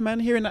 Yeah, man,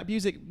 hearing that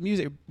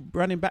music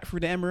running back through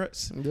the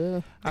Emirates.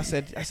 Yeah. I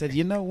said,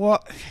 you know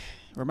what?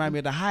 Remind me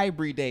of the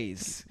Highbury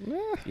days.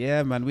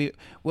 Yeah, man,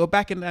 we're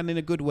back and in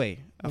a good way.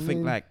 I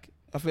feel like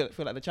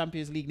the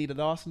Champions League needed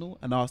Arsenal,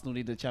 and Arsenal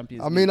needed the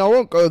Champions League. I mean, I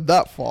won't go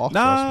that far.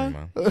 Nah,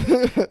 Trust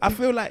me, man. I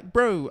feel like,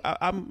 bro,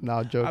 I'm.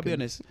 Nah, joking. I'll be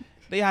honest.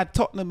 They had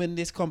Tottenham in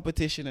this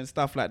competition and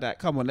stuff like that.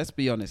 Come on, let's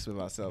be honest with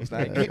ourselves.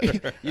 Like,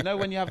 you know,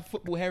 when you have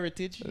football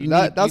heritage,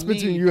 that's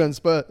between you and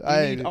Spurs.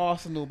 You need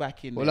Arsenal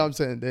back in. Well, there. I'm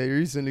saying they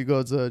recently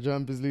got to a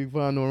Champions League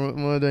final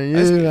more than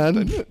you, man.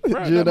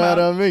 Bro, Do you know what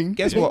I mean?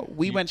 Guess what?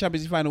 We went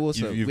Champions League final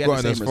also. You've we had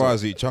gotten the as same far result.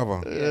 as each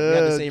other. Yeah, we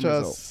had the same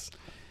result.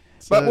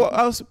 So But what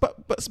else?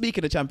 But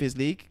speaking of Champions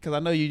League, because I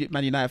know you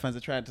Man United fans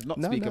are trying to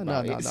not speak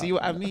about it. See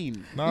what I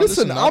mean? No,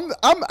 listen,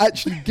 I'm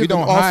actually giving. We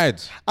don't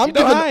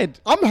hide.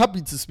 I'm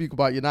happy to speak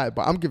about United,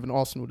 but I'm giving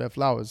Arsenal their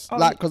flowers.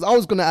 Because I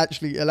was gonna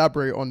actually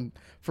elaborate on,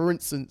 for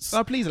instance.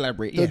 Oh, please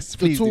elaborate. The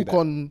Please talk do that.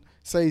 on,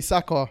 say,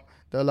 Saka.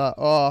 They're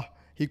like,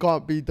 he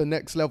can't be the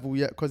next level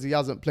yet because he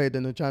hasn't played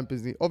in the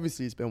Champions League.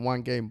 Obviously, it's been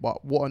one game,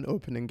 but what an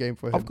opening game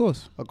for him. Of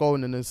course. A goal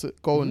and an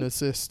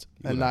assist.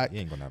 And He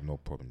ain't gonna have no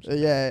problems.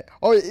 Yeah.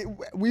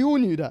 We all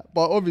knew that.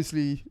 But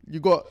obviously,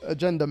 you got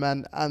agenda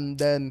man, and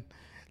then,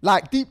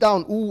 like, deep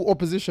down, all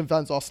opposition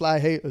fans are sly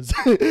haters.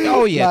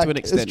 Oh, yeah, like, to an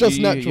extent. It's just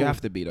natural. You have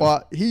to be, though.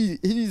 But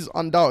he's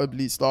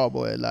undoubtedly star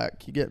boy.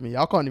 Like, you get me?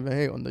 I can't even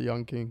hate on the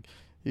young king.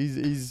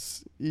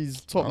 He's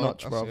top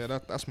notch, bro. Yeah,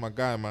 that's my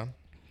guy, man.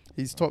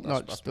 He's top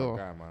notch that's still. my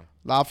guy, man.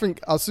 Like, I think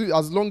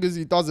as long as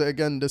he does it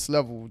again this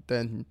level,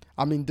 then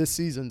this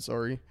season,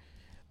 sorry,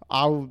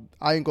 I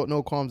ain't got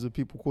no qualms with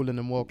people calling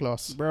him world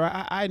class. Bro,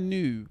 I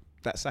knew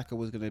that Saka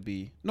was going to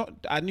be...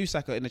 I knew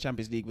Saka in the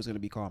Champions League was going to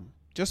be calm.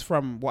 Just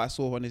from what I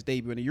saw on his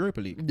debut in the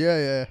Europa League.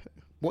 Yeah.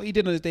 What he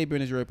did on his debut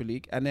in his Europa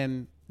League, and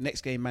then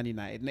next game, Man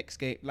United. Next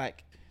game,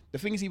 like, the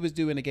things he was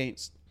doing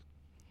against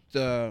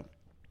the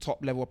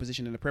top-level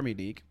opposition in the Premier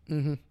League,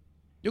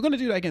 you're going to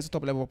do that against the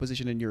top-level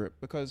opposition in Europe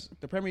because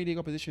the Premier League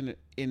opposition,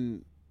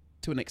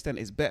 to an extent,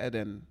 is better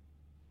than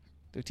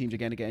the teams you're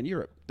going to get in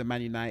Europe. The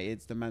Man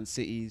Uniteds, the Man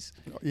Cities.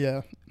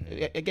 Yeah.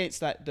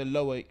 Against like the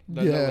lower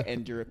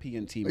end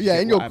European teams. Yeah,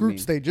 in your group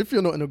stage, if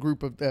you're not in a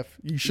group of death,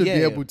 you should be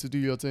able to do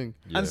your thing.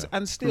 Yeah.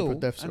 And still,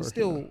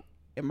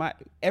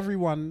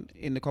 everyone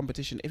in the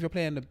competition, if you're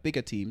playing the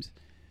bigger teams,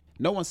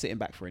 no one's sitting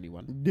back for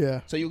anyone.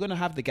 Yeah. So you're going to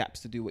have the gaps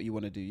to do what you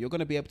want to do. You're going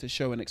to be able to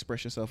show and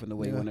express yourself in the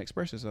way you want to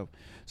express yourself.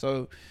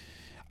 So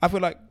I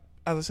feel like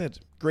as I said,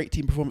 great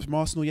team performance from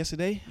Arsenal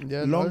yesterday.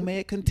 Yeah, Long no. may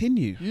it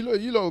continue. You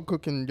lot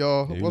cooking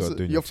your Yeah, you what's lot it,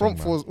 doing your your front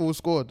thing, four's all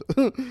scored.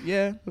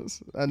 Yeah.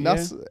 And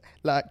Yeah.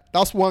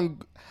 that's one.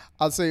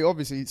 I'd say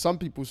obviously some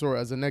people saw it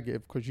as a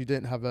negative because you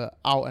didn't have a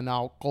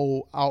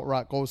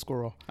outright goal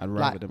scorer. I'd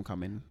rather them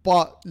come in.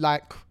 But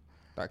like,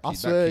 That, I keep,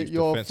 swear that keeps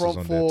your defenses front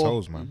on four- their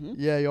toes, man. Mhm.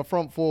 yeah, your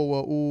front four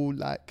were all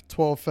like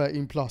 12,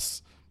 13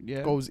 plus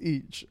Yeah. goals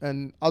each,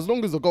 and as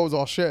long as the goals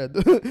are shared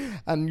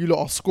and you lot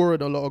are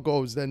scoring a lot of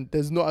goals, then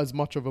there's not as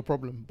much of a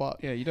problem.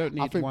 But Yeah, you don't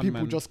need I think one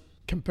people man. just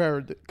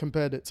compared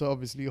it to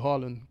obviously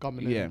Haaland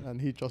coming Yeah. in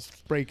and he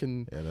just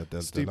breaking. Yeah,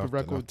 they'll Stupid love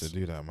records. to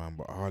do that, man.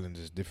 But Haaland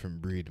is a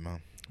different breed, man.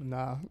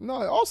 No.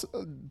 Also,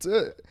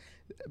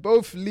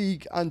 both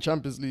league and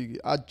Champions League,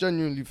 I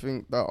genuinely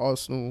think that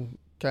Arsenal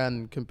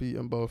can compete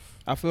in both.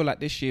 I feel like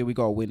this year we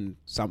gotta win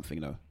something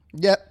though.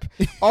 Yep.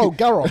 Oh,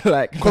 Gareth.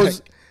 Like,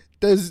 Because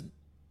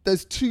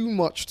there's too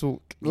much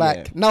talk. Like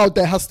Yeah. now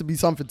there has to be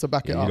something to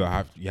back it Yeah,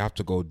 up. you have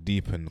to go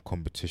deep in the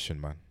competition,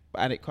 man.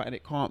 and it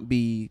can't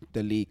be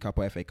the League Cup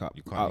or FA Cup.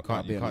 You I'll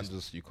can't be honest.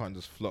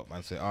 just flop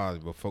and say,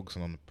 we're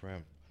focusing on the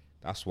Prem.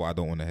 That's what I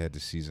don't want to hear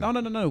this season.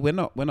 No, we're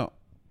not.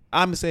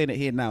 I'm saying it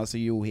here now, so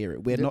you'll hear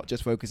it. We're Yeah. not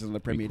just focusing on the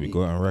Premier we League.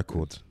 go on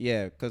record.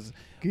 Yeah, because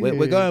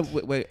we're going.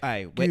 We're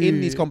in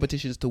these Good.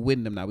 competitions to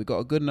win them now. We've got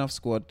a good enough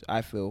squad,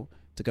 I feel,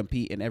 to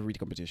compete in every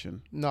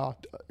competition. No,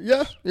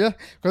 yeah.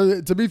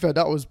 Because to be fair,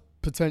 that was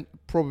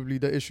probably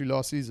the issue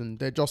last season.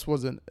 There just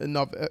wasn't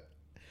enough.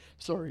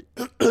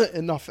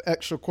 Enough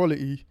extra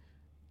quality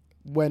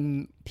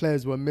when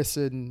players were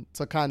missing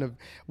to kind of.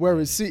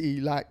 Whereas City,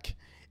 like,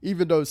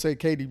 even though say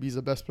KDB's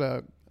the best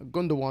player,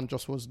 Gundogan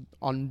just was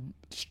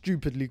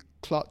stupidly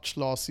clutch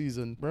last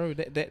season. Bro,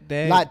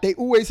 they're Like they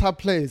always have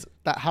players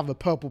that have a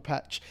purple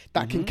patch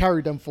that can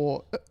carry them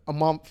for a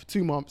month,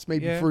 2 months,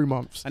 maybe Yeah. 3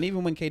 months. and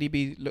even when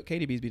KDB's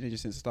been injured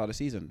since the start of the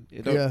season.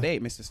 Yeah. They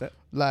ain't missed a step.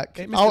 Like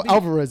They missed the beat.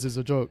 Alvarez is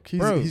a joke.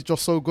 Bro. He's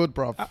just so good,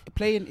 bruv.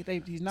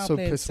 He's now So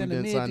playing pissed we centre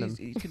didn't sign mid. him.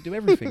 He can do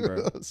everything,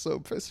 bro. So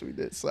pissed we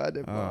didn't sign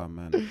him. Oh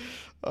man,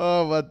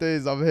 Oh my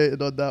days, I'm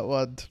hating on that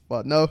one.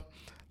 But no,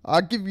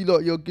 I'll give you lot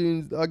your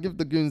goons. I'll give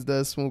the goons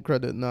their small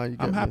credit now. You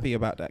get I'm me? happy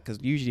about that because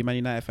usually Man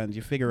United fans,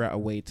 you figure out a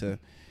way to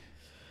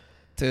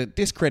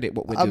discredit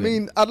what we're I doing.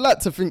 mean, I'd like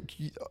to think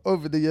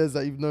over the years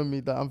that you've known me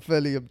that I'm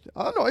fairly. I'm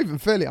not even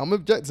fairly. I'm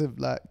objective.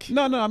 Like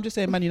no, I'm just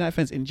saying Man United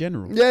fans in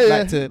general. yeah.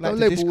 Like to Don't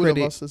label all of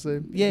discredit. us the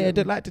same. Yeah,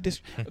 they like to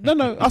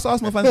No, us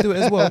Arsenal fans do it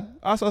as well.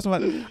 Us Arsenal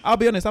fans. I'll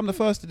be honest, I'm the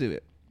first to do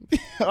it.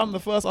 I'm the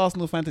first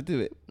Arsenal fan to do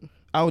it.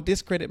 I will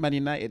discredit Man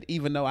United,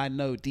 even though I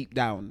know deep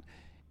down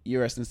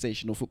you're a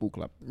sensational football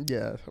club.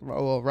 Yeah.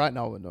 Well, right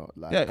now we're not.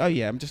 Like, Yeah, oh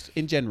yeah, I'm just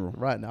in general.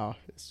 Right now,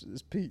 it's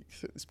peak.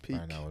 It's peak.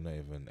 Right now, we're not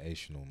even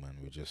ational, man.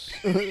 We're just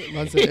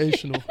Man said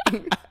ational.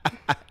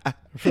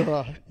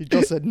 Bruh, he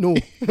just said no.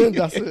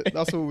 That's it.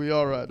 That's what we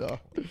are right now.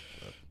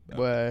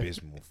 Where-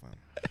 abysmal, fam.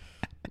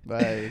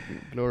 Like,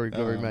 glory,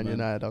 Oh, Man man.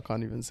 United. I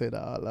can't even say that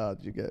out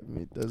loud. You get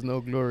me? There's no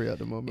glory at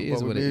the moment. It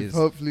is But what we it need- is.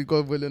 Hopefully,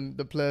 God willing,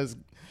 the players,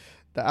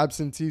 the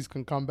absentees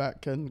can come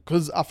back. And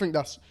because I think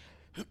that's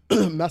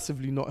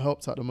massively not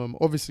helped at the moment.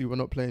 Obviously, we're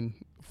not playing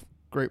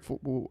great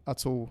football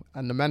at all.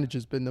 And the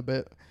manager's been a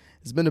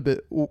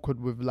bit awkward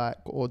with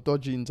or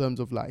dodgy in terms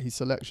of his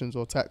selections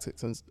or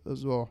tactics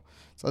as well.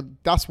 So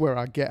that's where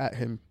I get at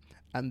him.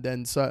 And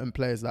then certain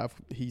players that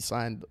he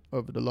signed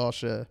over the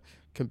last year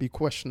can be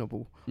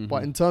questionable. Mm-hmm.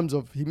 But in terms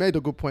of, he made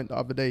a good point the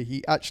other day,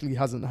 he actually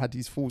hasn't had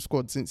his full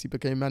squad since he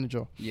became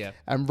manager. Yeah.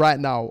 And right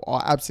now,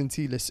 our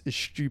absentee list is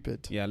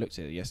stupid. Yeah, I looked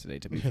at it yesterday,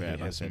 to be fair.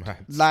 And I Yes, said,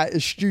 man.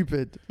 It's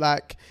stupid.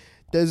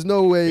 There's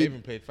no We way.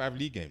 even played 5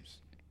 league games.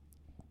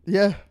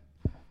 Yeah.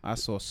 I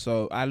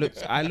looked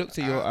at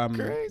your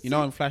Crazy. you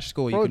know, on Flash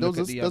Score, you Bro, can look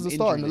there's at the a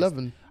starting injury list.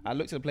 11. I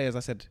looked at the players. I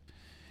said,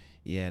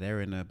 yeah,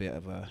 they're in a bit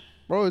of a.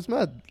 Bro, it's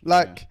mad.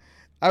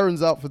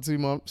 Aaron's out for 2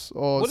 months.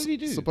 Or What did he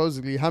do?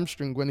 Supposedly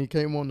hamstring when he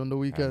came on the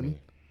weekend.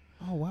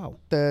 Oh wow.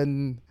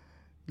 Then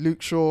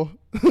Luke Shaw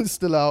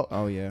still out.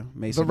 Oh yeah,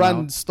 Mason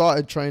Varane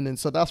started training.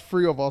 So that's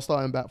 3 of our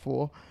starting back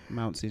 4.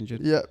 Mount's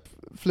injured. Yep.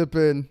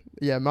 Flipping.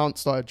 Yeah, Mount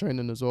started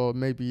training as well.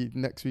 Maybe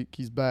next week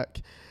he's back.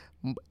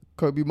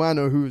 Kobe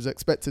Mino, who was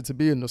expected to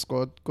be in the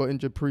squad, got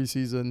injured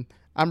pre-season.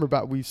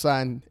 Amrabat we've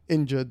signed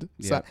injured.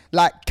 Yeah.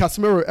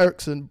 Casemiro,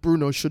 Ericsson,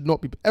 Bruno should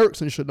not be.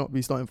 Ericsson should not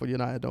be starting for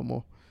United no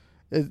more.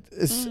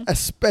 It's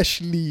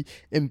especially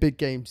in big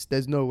games.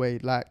 There's no way.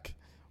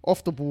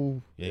 Off the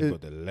ball. Yeah, he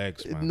got the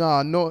legs, man.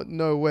 Nah,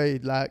 no way.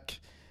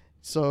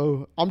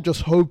 So I'm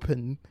just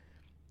hoping.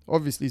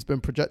 Obviously, it's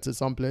been projected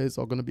some players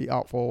are going to be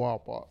out for a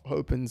while, but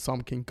hoping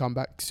some can come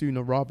back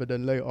sooner rather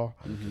than later.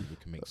 We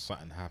can make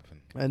something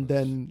happen. And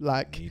then,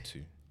 We need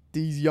to.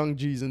 these young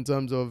G's in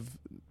terms of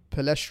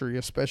Pelestri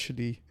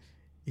especially,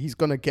 he's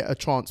going to get a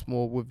chance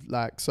more with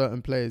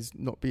certain players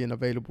not being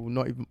available,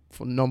 not even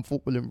for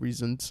non-footballing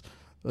reasons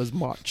as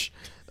much.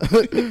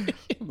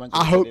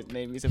 I hope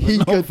he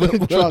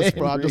can trust,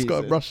 bro. I just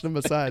got to brush them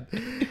aside.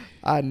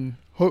 And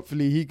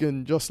hopefully he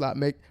can just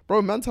make...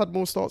 Bro, man's had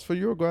more starts for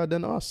Uruguay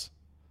than us.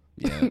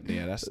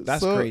 Yeah,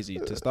 that's So- crazy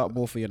to start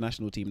more for your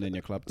national team than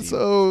your club team.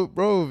 So,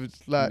 bro, it's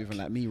like Moving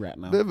like me right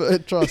now. never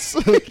trust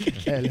El Oh,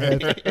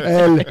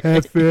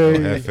 Jefe.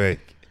 Hefe.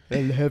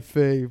 El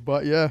Jefe.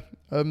 But yeah,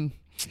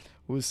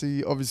 we'll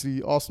see.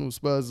 Obviously, Arsenal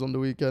Spurs on the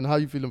weekend. How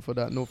you feeling for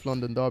that North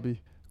London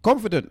derby?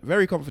 Confident,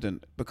 very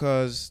confident,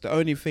 because the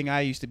only thing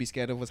I used to be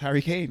scared of was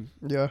Harry Kane.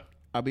 Yeah,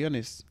 I'll be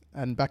honest.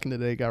 and back in the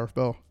day, Gareth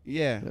Bell.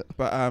 Yeah. Yeah.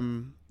 But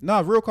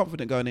no, real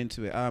confident going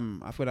into it.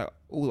 I feel like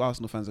all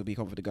Arsenal fans will be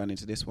confident going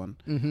into this one.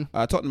 Mm-hmm.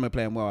 Tottenham are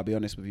playing well, I'll be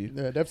honest with you.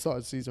 Yeah, they've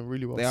started the season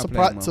really well. They are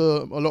Surprised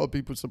playing to a lot of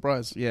people's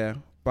surprise. Yeah.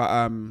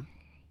 But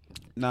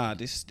nah,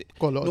 this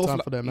Got a lot of North time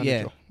Lo- for their manager.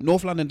 yeah,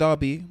 North London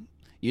derby.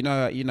 You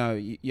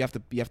have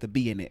to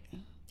be in it.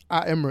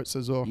 At Emirates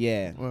as well.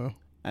 Yeah. Well,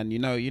 And you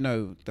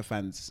know the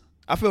fans.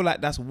 I feel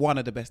like that's one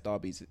of the best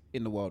derbies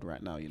in the world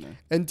right now,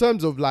 in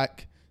terms of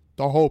like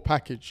the whole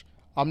package,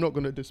 I'm not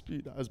going to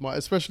dispute that as much,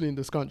 especially in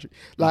this country.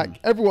 Like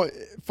everyone,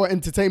 for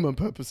entertainment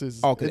purposes,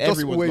 Oh, 'cause it just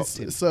everyone's always locked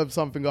in. serves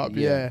something up. Yeah.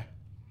 Yeah.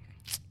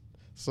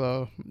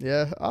 So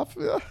yeah, I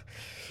feel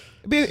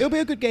It'll be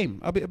a good game.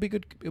 It'll be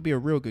good. It'll be a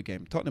real good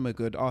game. Tottenham are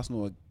good.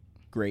 Arsenal are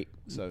great.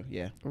 So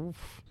yeah.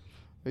 oof.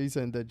 Are you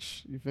saying that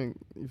you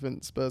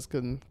think Spurs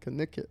can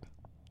nick it?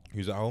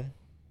 Who's at home?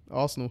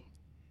 Arsenal.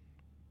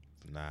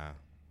 Nah.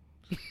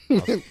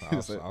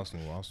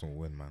 Arsenal Arsenal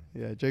win, man.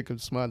 Yeah,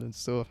 Jacob's smiling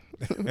still.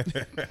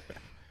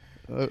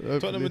 Tottenham are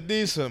Hopefully.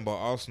 decent, but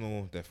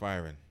Arsenal, they're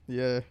firing.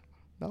 Yeah.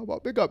 No,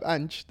 but big up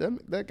Ange.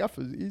 Their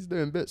gaffers, he's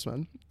doing bits,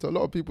 man. To a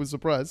lot of people's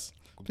surprise.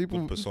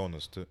 People, Good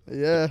personas too.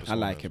 yeah. Good I personas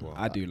like as him. well.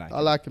 I do like I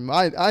him. like him.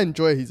 I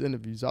enjoy his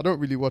interviews. I don't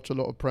really watch a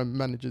lot of Prem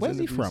managers. Where's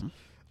he interviews.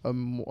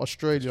 from?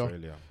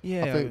 Australia.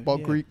 Yeah. I think, but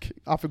yeah. Greek.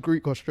 I think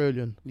Greek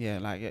Australian. Yeah,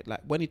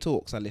 like when he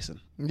talks, I listen.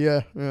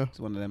 Yeah, yeah. It's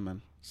one of them,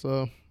 man.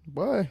 So,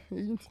 boy,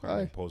 Quite an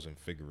imposing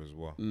figure as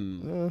well. yeah.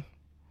 You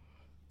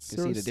see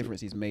the Seriously.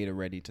 difference he's made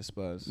already to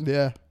Spurs.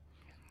 Yeah,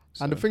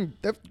 So, and the thing,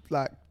 they've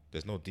like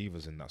There's no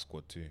divas in that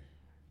squad too.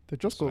 they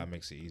just So got that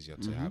makes it easier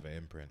to have an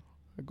imprint.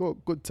 they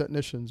got good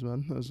technicians,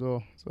 man, as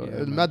well. So Yeah,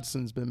 man.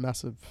 Madison's been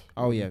massive.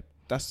 Oh yeah,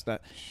 that's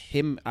that.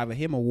 Either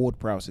him or Ward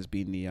Prowse has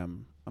been the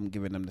I'm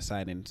giving them the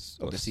signings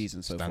of the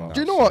season so far. standout.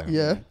 Do you know what?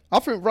 Yeah. Yeah, I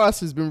think Rice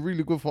has been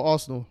really good for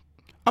Arsenal.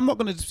 I'm not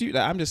going to dispute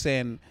that. I'm just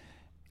saying.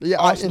 Yeah, in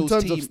Arsenal's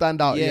terms team, of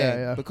standout,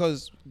 yeah.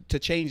 Because to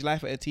change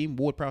life at a team,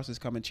 Ward Prowse has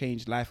come and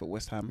changed life at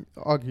West Ham,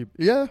 Arguably,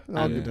 yeah, and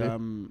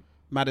arguably.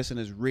 Madison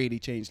has really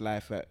changed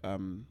life at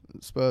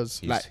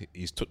Spurs.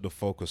 He's took the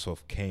focus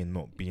of Kane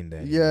not being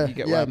there. Yeah, You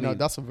get yeah, what I no, mean?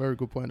 that's a very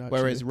good point. Actually.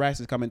 Whereas Rice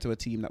has come into a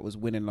team that was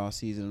winning last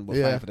season, was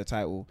Yeah. fighting for the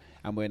title,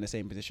 and we're in the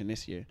same position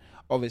this year.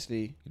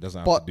 Obviously, He doesn't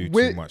have But to do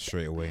with- too much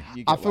straight away.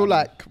 you I get feel what mean.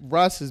 like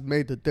Rice has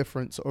made a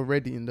difference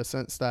already in the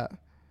sense that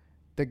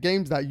the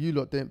games that you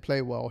lot didn't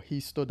play well, he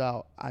stood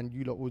out, and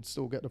you lot would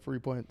still get the 3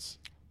 points.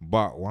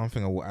 But one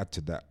thing I will add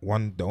to that,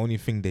 the only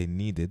thing they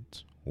needed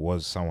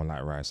was someone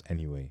like Rice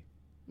anyway.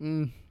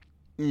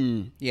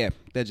 Yeah,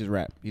 they're just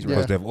right. He's Yeah. right.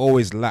 Because they've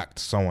always lacked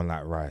someone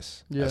like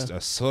Rice. Yeah.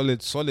 A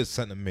solid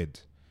centre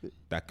mid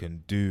that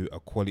can do a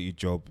quality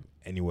job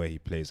anywhere he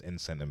plays in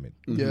centre mid.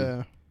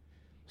 Yeah,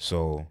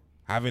 So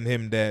having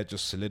him there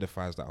just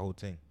solidifies that whole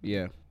thing.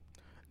 Yeah,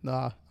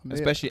 nah, I mean,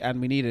 especially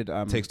and we needed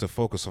Takes the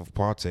focus off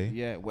Partey.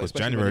 yeah, well, Because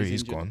especially when January he's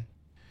he's injured. gone.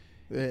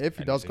 yeah, if he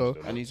And does he's go.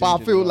 injured. And he's But I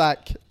injured feel as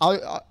well.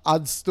 like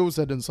I'd still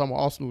said in summer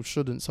Arsenal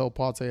shouldn't sell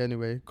Partey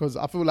anyway because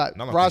I feel like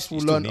No, Rice you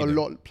will still learn need a him.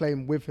 lot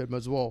playing with him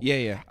as well.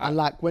 Yeah. And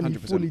like when 100%. he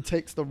fully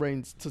takes the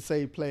reins to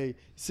say play,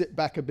 sit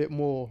back a bit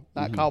more,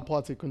 like how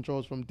Partey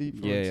controls from deep.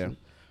 For Yeah, instance.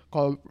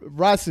 'Cause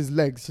Rice's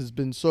legs has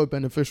been so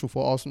beneficial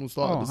for Arsenal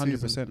start of the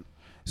 100%. season.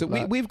 So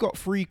Like- we've got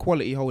 3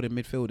 quality holding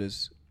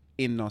midfielders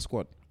in our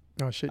squad.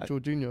 Oh shit,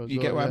 Jorginho. As you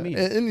well, get what I yeah. mean?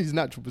 In his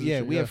natural position.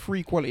 Yeah, we have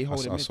 3 quality I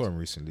holding mids. saw him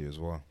recently as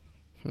well.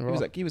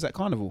 He was at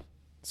Carnival.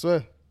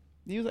 Swear.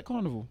 He was at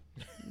Carnival.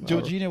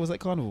 Jorginho was at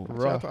Carnival.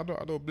 Right. I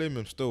don't blame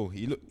him still.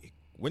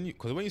 When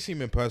you see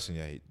him in person,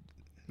 yeah, he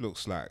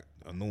looks like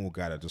a normal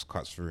guy that just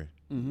cuts through.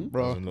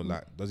 Bro.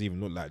 Doesn't even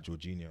look like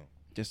Jorginho.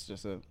 Just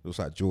a Looks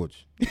like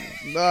George.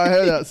 No, I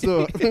heard that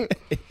still.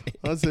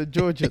 I said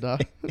Georgia now.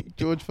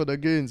 George for the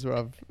goons,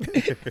 bruv.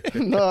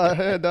 No, I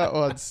heard that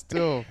one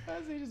still.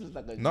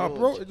 Nah,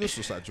 bro, it just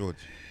looks like George.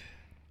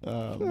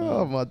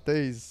 Oh my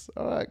days.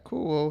 All right,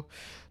 cool. Well,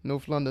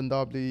 North London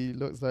derby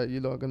looks like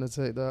you're not gonna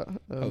take that.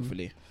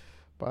 hopefully.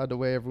 By the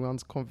way,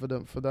 everyone's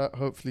confident for that.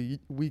 Hopefully,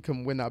 we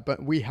can win that.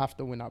 But we have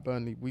to win at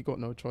Burnley. We got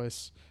no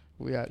choice.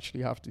 We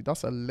actually have to.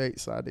 That's a late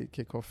Saturday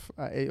kickoff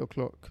at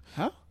 8:00.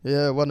 Huh?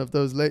 Yeah, one of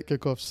those late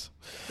kickoffs.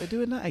 They're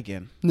doing that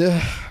again.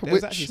 Yeah,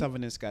 There's actually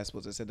something in Sky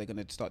Sports that said they're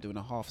going to start doing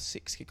a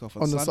 6:30 kickoff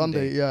on on the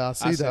Sunday. Yeah, I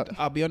see I that. said,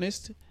 I'll be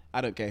honest,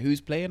 I don't care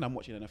who's playing. I'm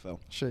watching NFL.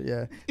 Shit,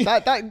 yeah.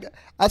 that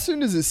as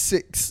soon as it's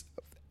 6,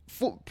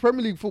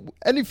 Premier League football,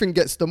 anything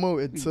gets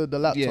demoted to the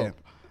laptop.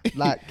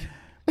 Like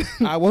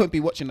I won't be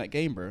watching that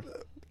game, bro.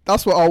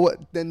 that's what I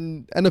want.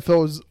 Then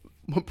NFL's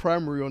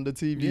primary on the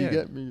TV. You Yeah.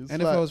 get me? It's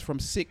NFL's like, from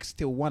 6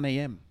 till 1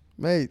 a.m.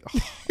 mate.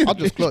 I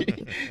just clocked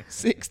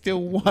 6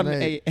 till 1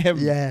 Mate, a.m.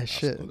 Yeah,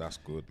 shit. That's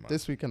good, man.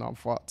 This weekend I'm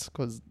fucked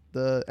because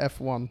the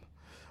F1,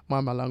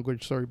 my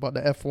language, sorry, but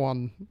the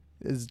F1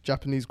 is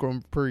Japanese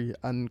Grand Prix,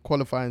 and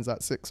qualifying's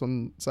at 6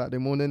 on Saturday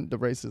morning. The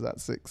race is at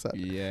 6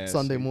 at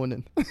Sunday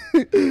morning.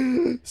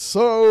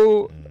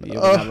 So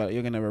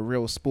you're gonna have a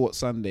real sports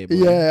Sunday, bro.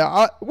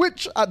 yeah,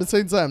 which at the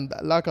same time,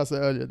 like I said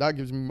earlier, that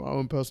gives me my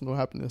own personal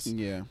happiness.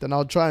 Yeah. Then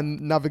I'll try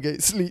and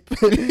navigate sleep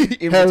In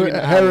here between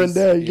the and hours.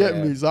 there. You get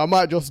Yeah. me? So I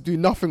might just do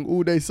nothing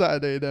all day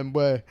Saturday. Then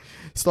where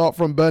start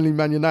from Burnley,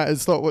 Man United,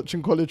 start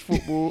watching college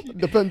football.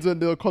 Depends when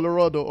the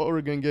Colorado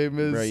Oregon game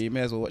is. Bro, you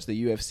may as well watch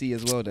the UFC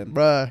as well then.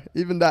 Bruh,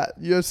 even that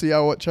UFC I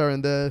watch here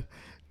and there.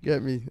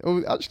 Get me?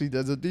 Oh, actually,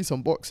 there's a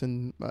decent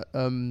boxing.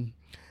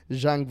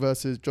 Zhang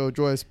versus Joe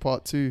Joyce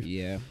Part 2.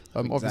 Yeah.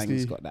 Obviously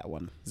Zhang's got that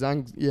one.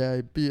 Zhang, yeah,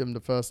 he beat him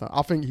the first time.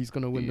 I think he's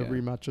gonna win the Yeah.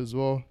 rematch as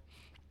well.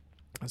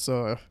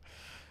 So,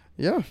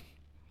 yeah,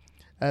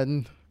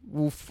 and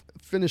we'll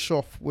finish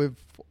off with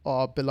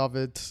our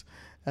beloved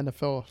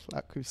NFL,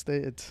 like we've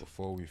stated.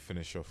 Before we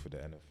finish off with the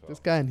NFL, This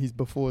guy and his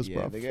befores,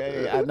 Yeah,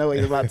 bruv. I know what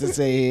you're about to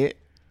say here.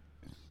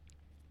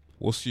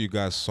 what's you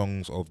guys'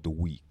 songs of the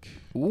week?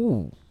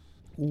 Ooh.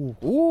 Ooh.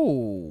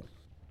 Ooh.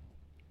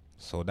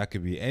 So that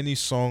could be any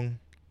song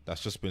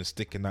that's just been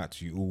sticking out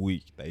to you all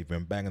week, that you've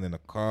been banging in the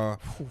car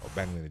or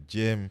banging in the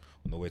gym,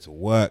 on the way to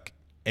work,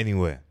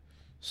 anywhere.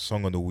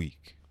 Song of the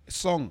week.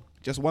 Song.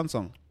 Just one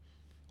song.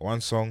 One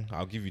song,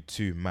 I'll give you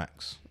 2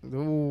 max.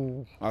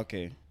 Ooh.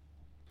 Okay.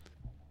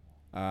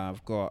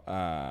 I've got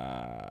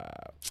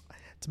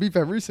To be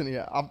fair, recently,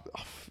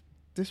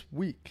 this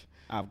week,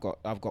 I've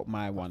got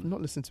my I've one.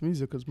 not listened to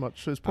music as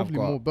much. So it's probably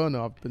got- more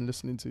Burner I've been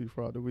listening to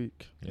throughout the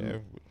week. Yeah,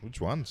 which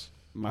ones?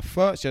 My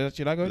first,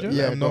 should I go, Joe? Let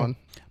Yeah, them go know. on.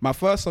 My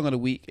first song of the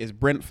week is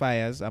Brent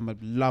Fires. I'm a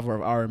lover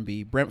of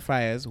R&B. Brent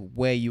Fires,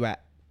 Where You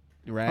At?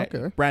 Right?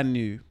 Okay. Brand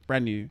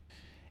new.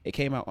 It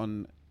came out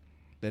on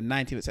the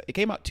 19th. It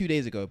came out 2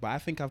 days ago, but I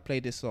think I've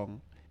played this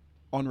song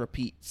on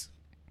repeat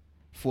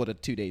for the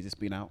 2 days it's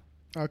been out.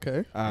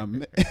 Okay.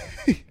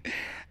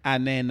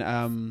 And then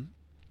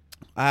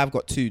I have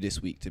got 2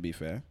 this week, to be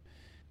fair.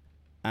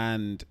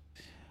 And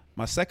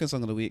my second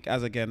song of the week,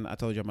 as again I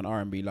told you I'm an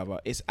R&B lover.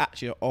 It's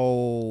actually an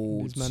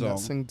old These men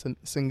song. that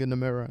sing in the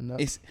mirror and that.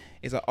 It's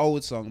an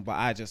old song, but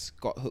I just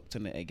got hooked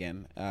on it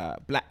again.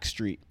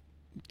 Blackstreet,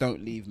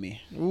 Don't Leave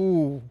Me.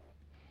 Ooh.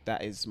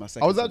 That is my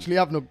second. I was song. actually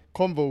having a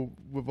convo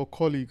with a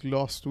colleague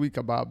last week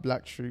about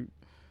Blackstreet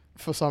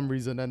for some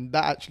reason, and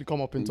that actually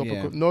come up in topic.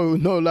 Yeah.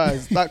 No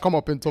lies, that come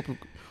up in topic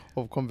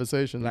of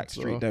conversation.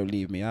 Blackstreet, Don't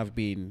Leave Me. I've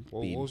been,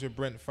 What was your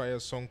Brent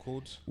Fires song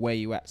called? Where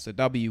You At? So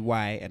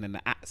WY and then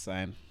the @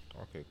 sign.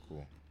 Okay,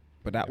 cool.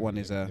 But that one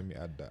is Let me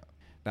add that.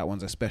 that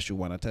one's a special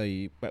one. I tell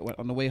you. But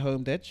on the way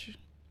home, Dej,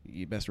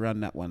 you best run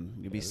that one.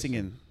 You'll be listen.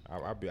 singing.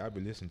 I'll be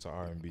listening to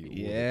R&B all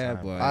Yeah, the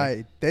time. boy.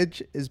 Aye,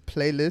 Dej's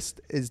playlist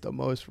is the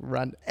most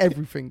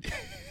everything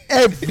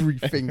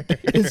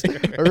is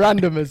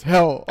random as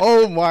hell.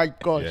 Oh my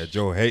gosh. Yeah,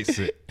 Joe hates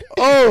it.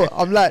 Oh,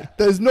 I'm like,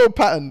 there's no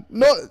pattern,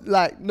 not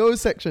like no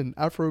section.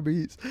 Afro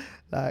beats,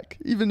 like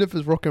even if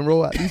it's rock and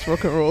roll, at least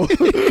rock and roll.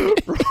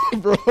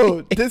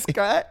 bro, this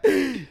guy,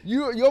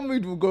 your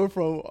mood will go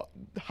from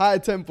high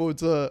tempo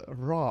to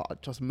raw,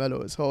 just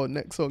mellow as hell.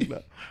 Next song,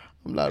 like,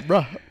 I'm like,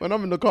 bruh, when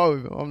I'm in the car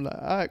with him, I'm like,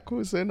 alright,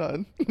 cool, say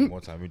nothing.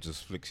 One time he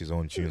just flicks his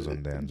own tunes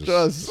on there and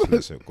Just- just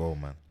lets it go,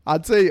 man.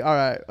 I'd say, all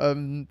right.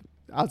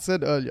 I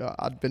said earlier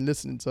I'd been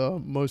listening to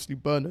mostly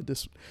Burner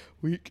this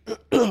week,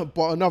 but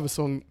another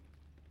song,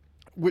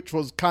 which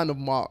was kind of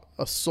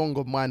a song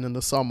of mine in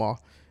the summer,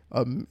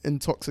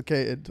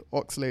 Intoxicated,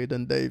 Oxlade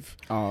and Dave.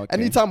 Oh, okay.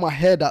 Anytime I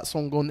hear that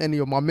song on any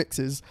of my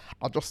mixes,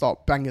 I just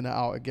start banging it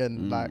out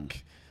again.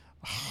 Like,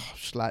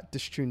 just like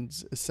this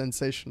tune's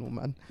sensational,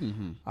 man.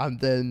 Mm-hmm. And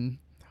then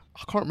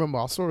I can't remember.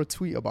 I saw a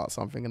tweet about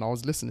something, and I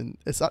was listening.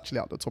 It's actually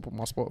at the top of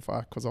my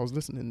Spotify because I was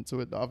listening to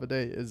it the other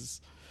day.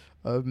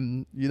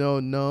 No,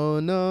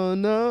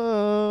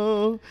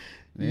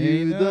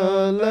 you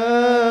don't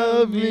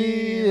love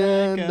me,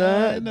 and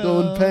I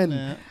don't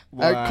pen.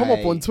 I come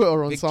up on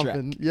Twitter on Big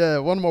something. Yeah,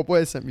 one of my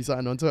boys sent me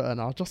something on Twitter,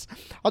 and I just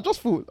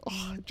thought, do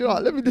you know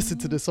what, let me listen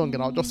to this song,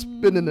 and I was just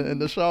spinning it in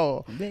the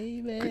shower.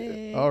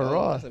 Baby. All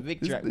right, That's a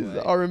big track. This is boy.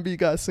 the R&B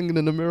guy singing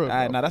in the mirror.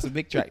 Alright, bro. now that's a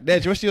big track.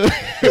 Dej, what's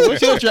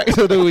your tracks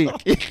of the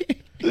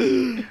week?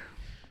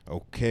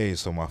 Okay,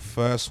 so my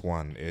first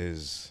one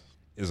is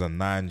a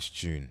Nines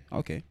tune.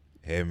 Okay.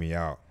 Hear Me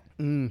Out.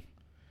 Mm.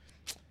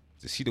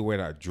 To see the way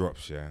that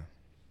drops, yeah.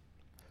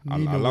 I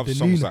Nino love with the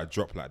songs Nino. that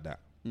drop like that.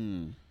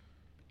 Mm.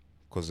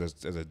 Because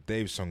there's a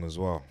Dave song as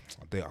well.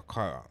 I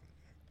can't,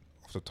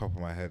 off the top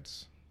of my head,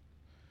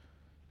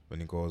 when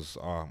he goes,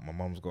 my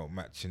mum's got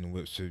matching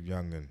whips with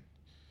Youngin.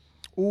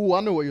 Oh,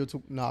 I know what you're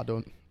talking. Nah, I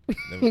don't.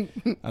 I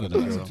don't know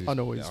that song. I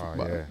know what you're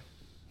talking about.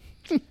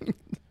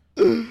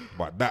 Yeah.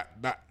 But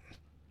that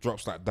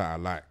drops like that I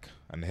like.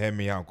 And Hear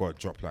Me Out got a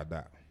drop like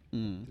that.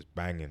 Mm. It's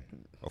banging.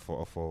 Off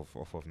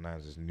of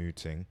Nines' new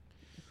thing.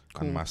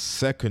 Cool. And my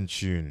second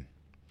tune,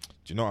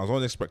 do you know, I was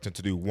only expecting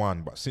to do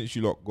one, but since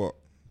you lot got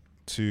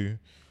two,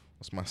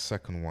 what's my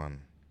second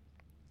one?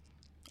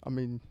 I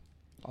mean,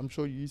 I'm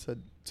sure you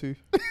said 2.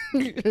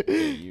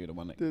 You're the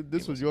one that This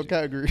gave was us your a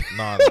category.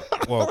 Nah,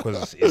 well,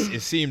 because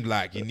it seemed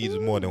like you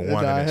needed more than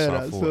one, Nah, I in it, so heard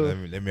I that, thought,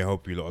 so- let me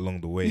help you lot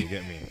along the way. You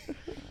get me?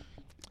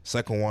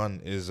 Second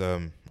one is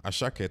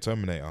Ashake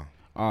Terminator.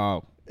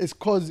 Oh, It's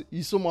cause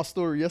you saw my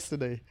story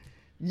yesterday.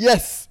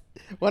 Yes,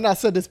 when I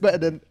said it's better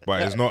than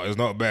But it's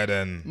not better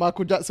than.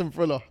 Michael Jackson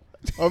Thriller.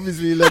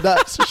 Obviously,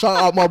 Ladats. Shout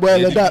out my boy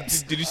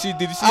Ladats. Did you see him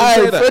Aye,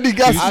 say that? Freddie Did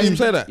you see Gasly. him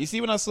say that? you see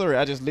when I saw it,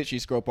 I just literally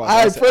scrolled past.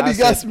 Aye, I said- Freddie I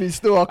said- gassed me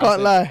still. I I can't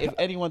said, lie. If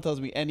anyone tells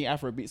me any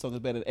Afrobeat song is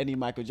better than any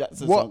Michael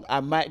Jackson What? song,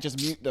 I might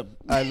just mute them.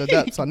 Aye,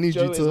 Ladats. I need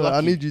Joe you is to. I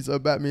lucky. need you to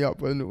back me up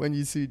when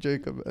you see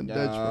Jacob and Yo.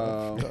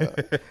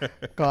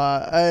 Dej,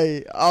 bro.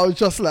 Hey, I was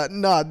just like,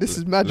 nah, this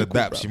is magical.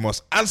 Ladaps, you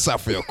must answer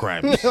for your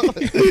crimes.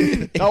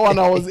 That one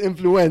I was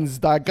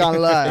influenced. I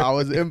can't lie. I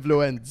was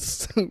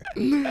influenced.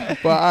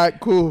 But alright,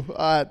 cool.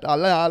 Alright, I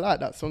like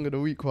that song of the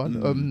week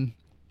one.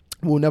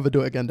 We'll never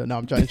do it again though. Now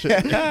I'm trying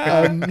shit.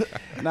 Nah,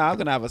 I'm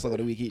gonna have a song of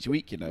the week each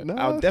week. You know, Nah.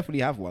 I'll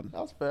definitely have one.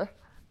 That's fair.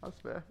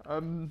 But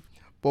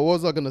what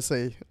was I gonna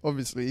say?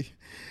 Obviously,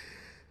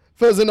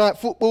 Thursday night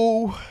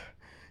football.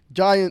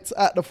 Giants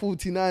at the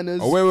 49ers.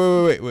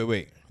 Oh,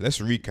 wait. Let's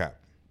recap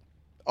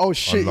Oh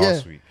shit! on Yeah.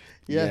 last week.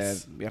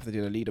 Yes. Yeah, we have to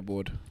do the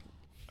leaderboard.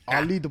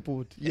 Our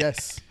leaderboard.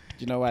 Yes. Do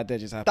you know why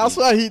Dej is happy? That's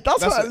why he.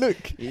 That's why. it.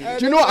 Look. Yeah.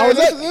 Do you know what I was?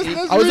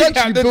 I was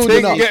actually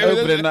building up.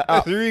 Opening that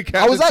up.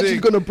 I was actually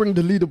gonna bring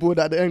the leaderboard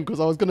at the end because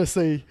I was gonna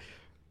say,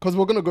 because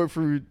we're gonna go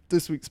through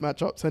this week's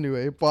matchups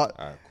anyway. But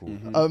Alright, cool.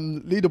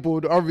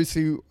 leaderboard,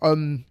 obviously,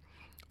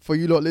 for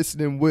you lot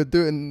listening, we're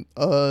doing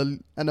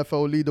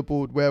NFL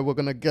leaderboard where we're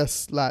gonna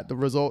guess like the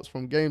results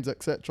from games,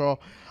 etc.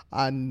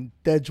 And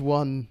Dej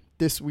won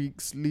this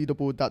week's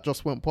leaderboard that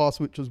just went past,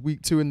 which was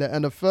week 2 in the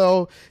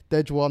NFL.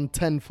 Dej won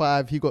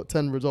 10-5. He got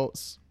 10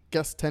 results.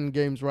 Guessed 10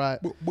 games right.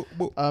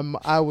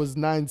 I was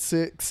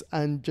 9-6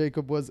 and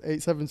Jacob was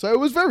 8-7. So it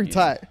was very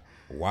tight.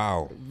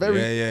 Wow. Very.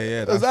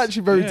 Yeah. It was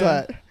actually very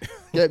tight.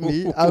 Get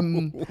me? I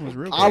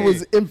real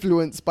was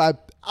influenced by. Do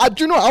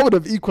you know what? I would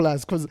have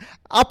equalized because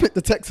I picked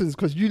the Texans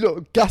because you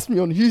lot gassed me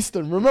on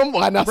Houston. Remember?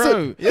 And I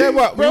said, Yeah,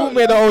 but we all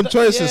made our own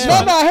choices, No,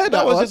 fam. no, I heard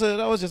that. was one. just a.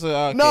 That was just a.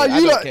 Okay, No, I you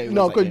don't lot. care. It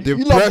No, was like, because The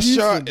you love pressure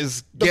Houston.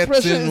 is The getting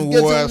pressure is getting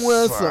worse.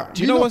 worse. fam.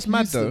 Do you know love what's mad,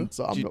 Houston, though?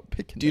 So I'm not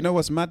picking. Do you know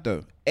what's mad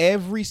though?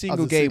 Every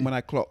single a game city. when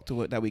I clocked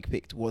to that we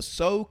picked was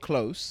so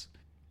close.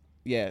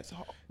 Yeah,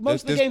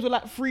 most of the There's- games were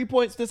like 3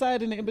 points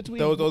deciding it in between.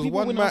 There was People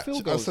one winning on match field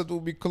I goals. said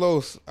would be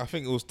close. I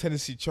think it was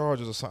Tennessee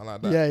Chargers or something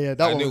like that. Yeah,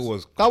 that and one it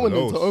was that went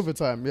into close.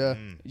 overtime. Yeah,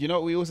 You know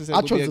what we also said I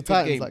would be chose a the good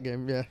Titans game. that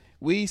game. Yeah,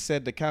 We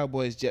said the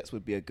Cowboys Jets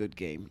would be a good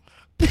game.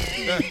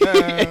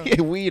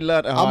 We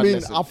learned a hard I mean,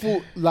 lesson. I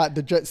thought like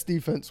the Jets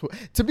defense.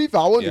 To be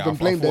fair, I won't Yeah, even I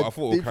blame thought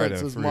their we'll carry defense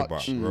them as through, much.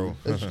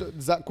 but, bro.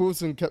 It's Zach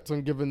Wilson kept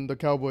on giving the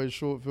Cowboys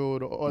short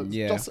field, or it's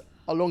Yeah. just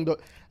along the.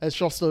 It's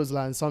just those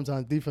lines.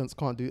 Sometimes defense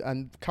can't do,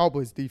 and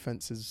Cowboys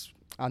defense is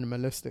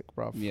animalistic,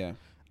 bruv. yeah.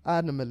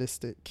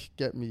 Animalistic.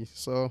 Get me?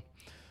 So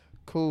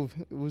cool.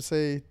 We'll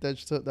say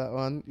Dej took that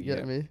one. You Yeah.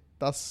 get me?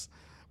 That's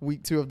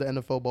week 2 of the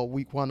NFL, but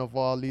week 1 of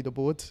our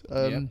leaderboard.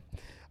 Yeah.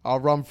 I'll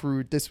run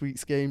through this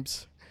week's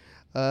games.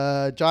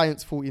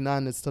 Giants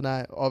 49ers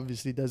tonight.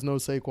 Obviously, there's no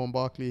Saquon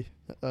Barkley,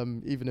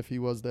 even if he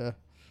was there.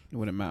 It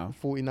wouldn't matter.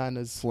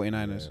 49ers.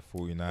 49ers. Yeah,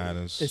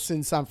 49ers. It's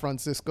in San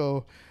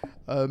Francisco.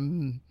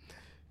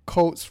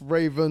 Colts,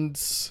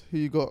 Ravens. Who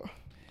you got?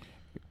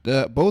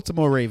 The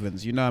Baltimore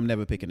Ravens. You know I'm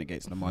never picking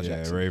against Lamar Yeah,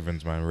 Jackson.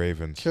 Ravens, man,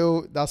 Ravens.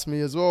 Kill. That's me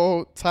as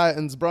well.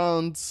 Titans,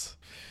 Browns.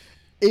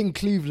 In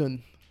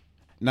Cleveland.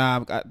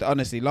 Nah,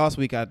 honestly, last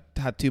week I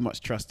had too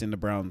much trust in the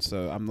Browns,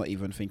 so I'm not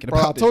even thinking Bro,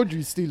 I about it. told you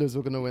Steelers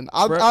were going to win.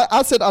 Bro.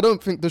 I said I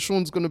don't think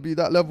Deshaun's going to be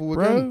that level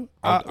again.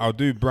 Bro, I'll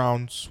do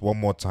Browns one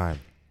more time.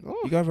 Oh,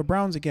 you going for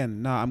Browns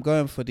again? Nah, I'm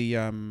going for the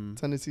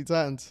Tennessee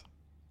Titans.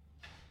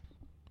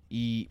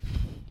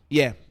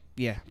 yeah.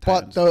 But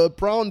Titans. the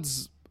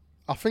Browns,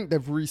 I think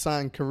they've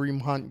re-signed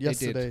Kareem Hunt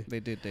yesterday. They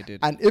did.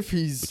 And if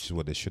he's... Which is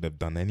what they should have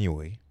done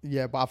anyway.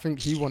 Yeah, but I think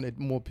he wanted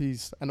more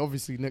peace. And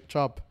obviously Nick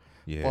Chubb.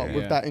 Yeah. But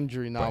with Yeah. that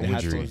injury now... But They had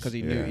to injuries, because he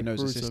yeah. knows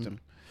the Gruesome. system.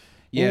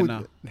 Yeah, Ooh,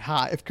 no.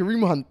 If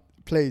Kareem Hunt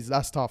plays,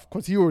 that's tough.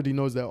 Because he already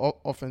knows their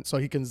offense. So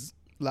he can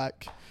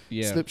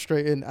Yeah. slip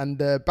straight in. And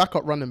the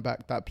backup running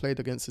back that played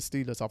against the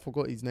Steelers, I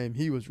forgot his name.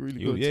 He was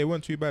really good. Yeah, it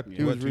wasn't too bad. He It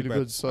was wasn't too really bad.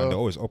 good, so- And they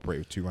always operate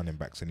with 2 running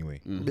backs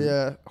anyway. Mhm.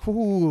 Yeah.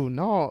 Ooh,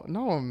 no,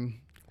 I'm...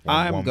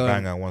 I'm one going-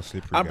 banger, one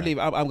slippery I guy. believe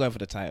I'm going for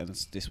the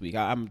Titans this week.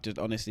 I'm just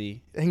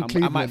honestly, In I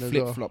Cleveland might as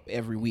flip well. flop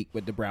every week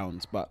with the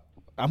Browns, but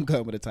I'm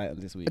going with the Titans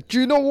this week. Do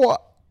you know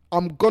what?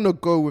 I'm gonna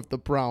go with the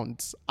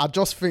Browns. I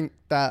just think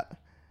that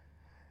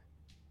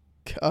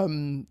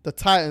the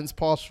Titans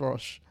pass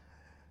rush,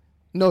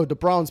 the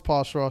Browns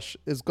pass rush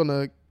is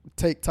gonna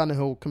take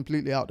Tannehill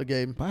completely out the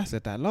game. But I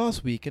said that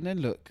last week, and then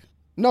look.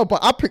 No,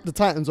 but I picked the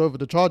Titans over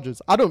the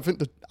Chargers. I don't think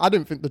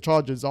the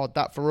Chargers are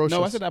that ferocious.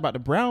 No, I said that about the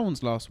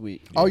Browns last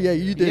week. Oh yeah,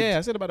 you did. Yeah,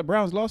 I said about the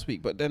Browns last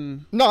week, but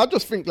then No, I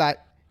just think like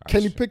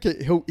Kenny Actually-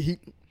 Pickett. He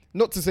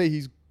not to say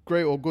he's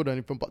great or good or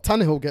anything, but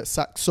Tannehill gets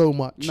sacked so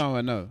much. no,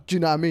 I know, Do you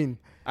know what I mean?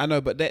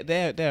 but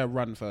they're a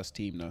run first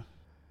team though.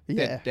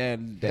 Yeah, they're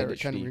Derrick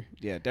literally- Henry.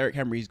 Yeah, Derrick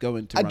Henry's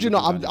going to. And run do you the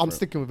know, ball down their I'm throat.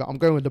 sticking with it. I'm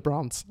going with the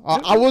Browns.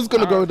 I was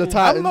gonna go with the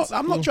Titans.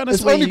 I'm not trying to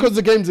It's sway only you. because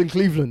the game's in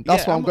Cleveland.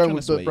 That's Yeah, why I'm I'm not going trying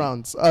with to the sway you.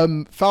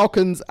 Browns.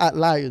 Falcons at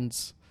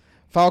Lions.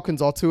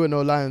 Falcons are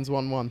 2-0. Lions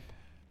 1-1.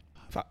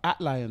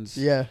 At Lions.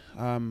 Yeah,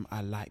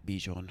 I like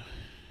Bijan.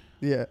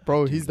 yeah,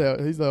 bro. do He's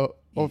the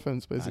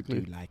offense I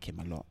basically. do like him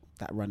a lot.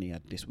 That run he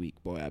had this week,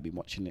 boy, I've been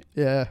watching it.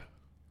 Yeah,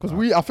 because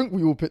I think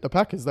we all picked the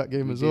Packers that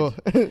game We as did.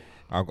 well.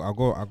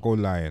 I'll go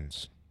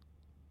Lions.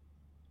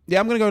 Yeah,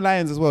 I'm gonna go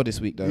Lions as well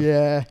this week, though.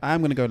 Yeah,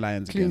 I'm gonna go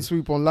Lions clean again.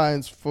 sweep on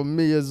Lions for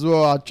me as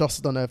well. I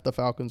just don't know if the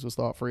Falcons will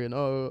start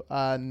 3-0,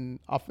 and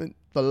I think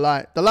the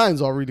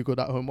Lions are really good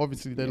at home.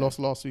 Obviously, they Yeah. lost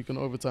last week in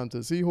overtime to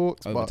the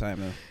Seahawks, but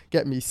Overtime, though.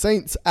 get me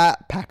Saints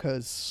at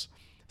Packers.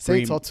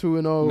 Saints Green- are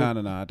 2-0.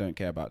 No, I don't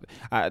care about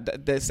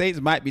it. The Saints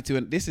might be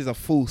 2. This is a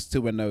false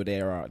 2-0.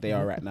 They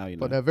are right now. You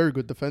know. But they're a very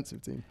good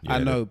defensive team. I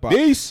know, but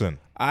decent.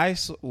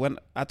 when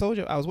I told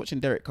you I was watching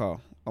Derek Carr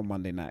on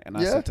Monday night, and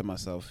I Yeah. said to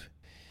myself,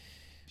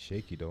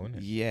 Shaky though, isn't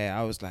it? "Yeah,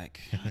 I was like,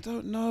 I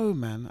don't know,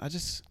 man. I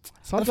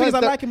Sometimes think I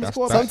they- like him as That's,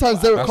 quarterback.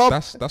 Sometimes Derek Carr-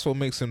 that's what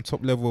makes him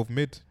top level of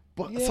mid.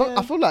 But Yeah.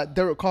 I feel like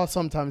Derek Carr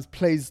sometimes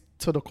plays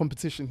to the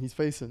competition he's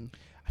facing.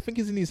 I think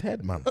he's in his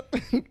head, man.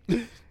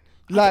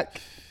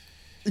 Like,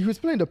 he was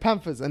playing the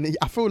Panthers, and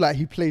I feel like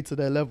he played to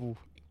their level.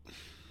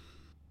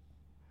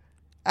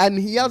 And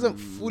he hasn't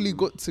fully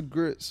got to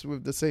grips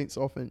with the Saints'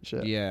 offense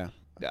yet. Yeah,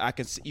 I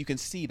can. You can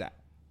see that.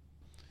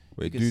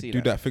 Wait, You can see do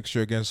that. that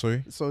fixture again,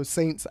 sorry. So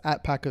Saints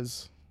at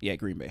Packers. Yeah,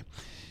 Green Bay.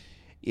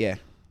 Yeah,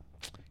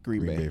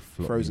 Green Green Bay. Bay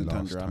flopped Frozen me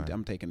last tundra. time.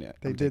 I'm taking it.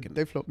 They I'm did. taking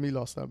They it. flopped me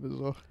last time as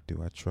well.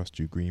 Do I trust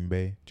you, Green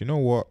Bay? Do you know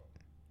what?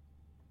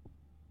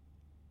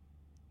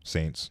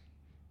 Saints.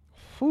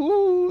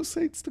 Ooh,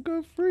 Saints to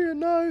go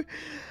 3-0.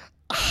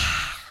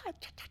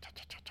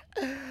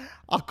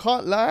 I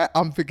can't lie.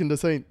 I'm picking the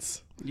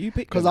Saints You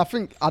pick because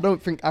them. I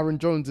don't think Aaron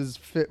Jones is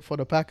fit for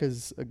the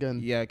Packers again.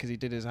 Yeah, because he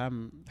did his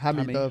Hammy,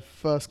 hammy. the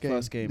first game.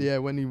 First game. Yeah,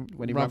 when he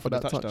ran for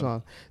that touchdown.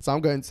 touchdown. So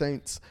I'm going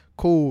Saints.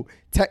 Cool.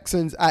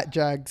 Texans at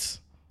Jags.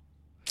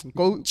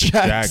 Go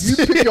Jags.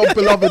 You pick your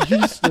beloved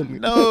Houston.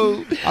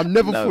 No. I'm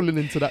never No. falling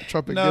into that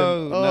trap again.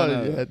 No,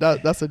 no. Yeah,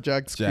 that's a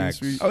Jags. Jags.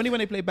 Sweep. Only when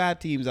they play bad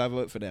teams, I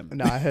vote for them.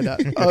 Nah, I heard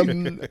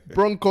that.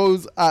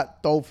 Broncos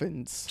at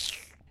Dolphins.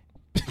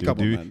 Come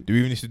on, man. Do we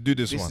even need to do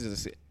this This one?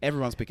 is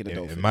everyone's picking the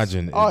Dolphins.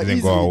 Imagine it Oh,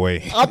 didn't go easily. our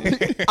way.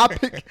 I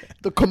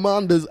picked the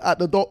Commanders at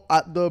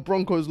the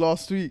Broncos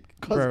last week.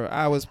 'cause Bro,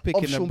 I was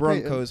picking the Sean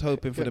Broncos, Payton.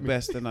 hoping for Get the me.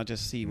 best, and I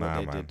just see what Nah,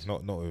 they man. did.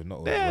 Not with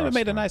Yeah, they Russ,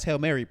 made a man. nice Hail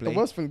Mary the play.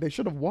 worst thing, they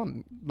should have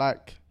won.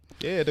 Like,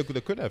 Yeah, they could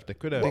have. They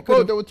could have.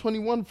 bro, they were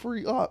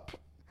 21-3 up.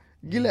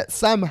 You let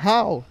Sam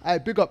Howell. I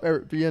big up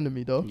Eric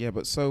Bieniemy though. Yeah,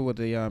 but so were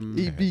the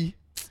EB.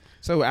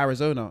 so were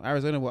Arizona.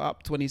 Arizona were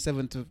up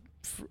 27-3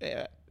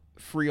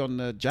 on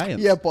the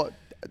Giants. Yeah, but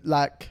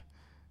like,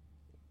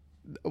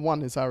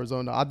 one is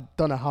Arizona. I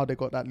don't know how they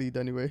got that lead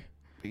anyway.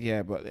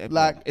 yeah, but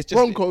Like, it's just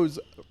Broncos,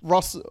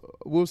 Russ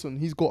Wilson,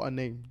 he's got a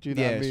name. Do you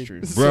know Yeah, what I it's mean?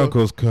 true. So-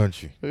 Broncos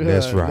country.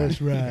 Let's Yeah, ride.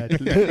 Let's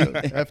ride.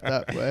 F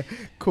that, boy.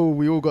 Cool.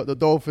 We all got the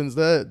Dolphins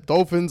there.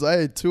 Dolphins,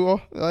 hey,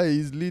 Tua. Hey,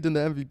 he's leading the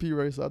MVP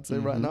race, I'd say,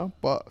 right now.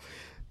 But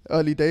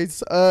early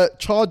days.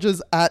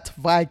 Chargers at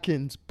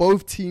Vikings.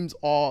 Both teams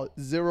are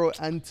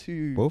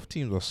 0-2. Both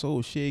teams are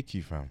so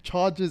shaky, fam.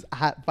 Chargers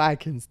at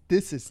Vikings.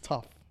 This is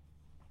tough.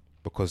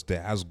 Because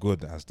they're as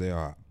good as they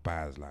are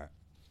bad. Like,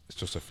 it's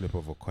just a flip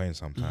of a coin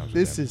sometimes. with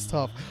This them. is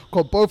tough.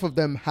 Because both of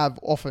them have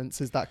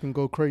offenses that can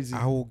go crazy.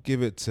 I will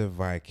give it to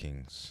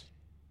Vikings.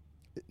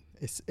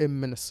 It's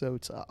in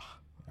Minnesota.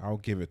 I'll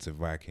give it to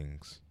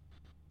Vikings.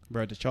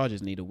 bro, the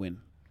Chargers need a win.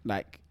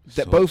 Like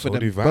So- both so of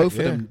them, do Vi- both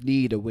yeah. of them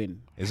need a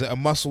win. Is it a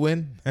must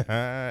win?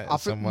 I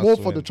think more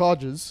for the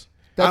Chargers.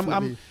 I'm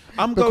Definitely.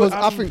 I'm Because going.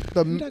 I think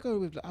who did I go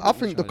with? I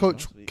think the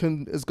coach Chargers last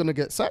week. is going to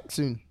get sacked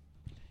soon.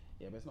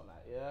 Yeah, but it's not like.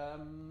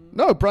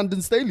 No,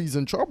 Brandon Staley's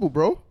in trouble,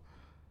 bro.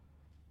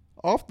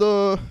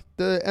 After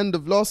the end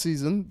of last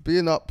season,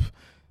 being up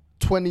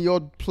 20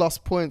 odd plus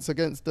points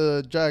against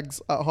the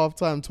Jags at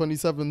halftime,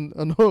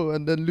 27-0,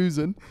 and then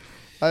losing,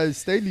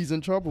 Staley's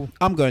in trouble.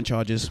 I'm going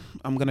Chargers.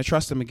 I'm going to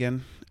trust them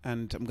again,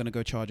 and I'm going to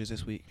go Chargers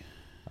this week.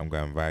 I'm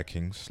going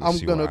Vikings. Let's I'm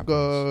see going what to happens.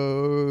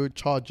 go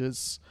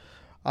Chargers.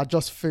 I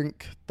just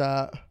think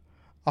that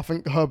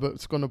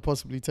Herbert's going to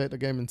possibly take the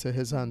game into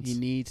his hands. He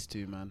needs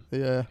to, man.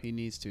 Yeah. He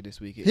needs to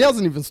this week. He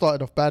hasn't even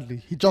started off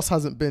badly. He just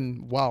hasn't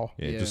been wow.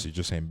 Yeah, Yeah. It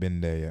just ain't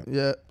been there yet.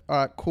 Yeah. All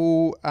right,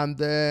 cool. And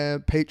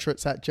then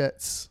Patriots at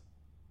Jets.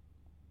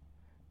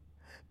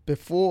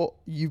 Before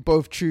you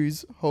both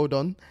choose, hold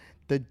on.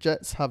 The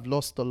Jets have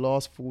lost the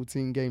last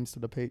 14 games to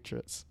the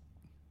Patriots.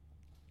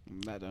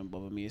 That don't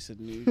bother me. It's a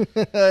new.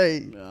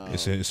 Hey, No.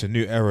 It's a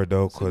new era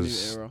though, It's a new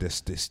because era.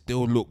 they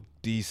still look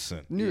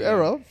decent. new Yeah.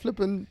 era.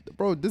 Flipping,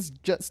 bro, this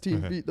Jets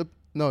team beat the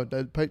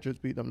Patriots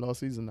beat them last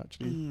season,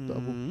 actually.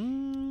 Double.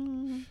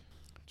 Mm.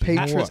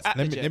 Patriots. At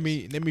the Let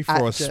me Jets. throw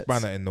a At Jets.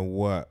 spanner in the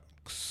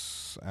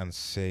works and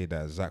say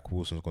that Zach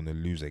Wilson's going to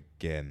lose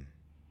again.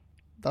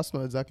 That's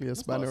not exactly a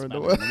That's not a spanner in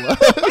the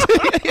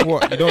spanner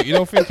world. What, you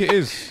don't think it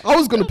is? I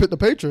was going to pick the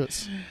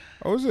Patriots.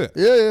 Oh, is it?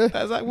 Yeah.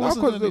 That's like No,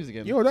 Wilson's 'cause gonna lose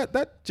again. yo,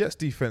 that Jets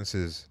defense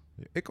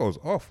it goes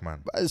off,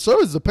 man.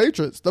 So is the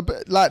Patriots. The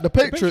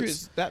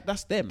Patriots,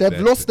 that's them. they've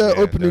lost their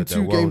opening they're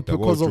two games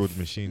because of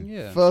machine.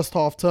 Yeah. first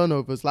half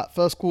turnovers, like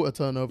first quarter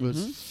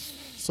turnovers.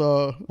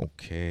 So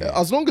Okay.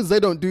 as long as they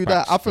don't do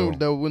that, Facts, I think though.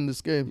 they'll win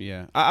this game.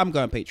 Yeah, I'm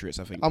going Patriots.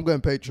 I think I'm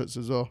going Patriots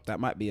as well. that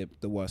might be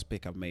the worst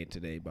pick I've made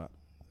today, but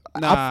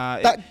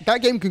That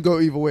game can go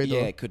either way though.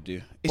 yeah, it could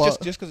do. It's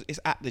But- just because it's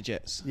at the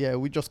Jets. Yeah,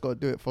 we just got to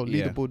do it for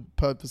Yeah. leaderboard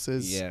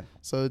purposes. Yeah,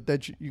 So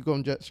you go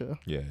on Jets, yeah.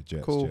 Yeah,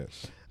 Jets. Cool.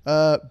 Jets.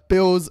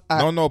 Bills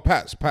at No,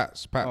 Pats. oh,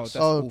 that's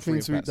Oh, all three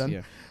clean sweep Pats,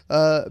 then.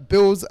 Yeah.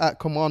 Bills at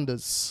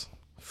Commanders.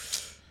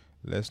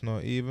 Let's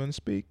not even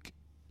speak.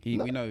 We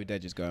know who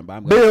Dej is going, but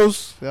I'm going.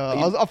 Bills. Yeah,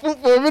 I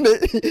thought for a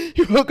minute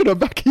you were gonna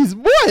back his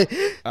boy.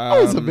 I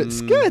was a bit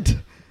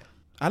scared.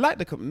 I like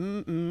the.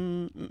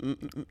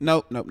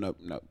 No.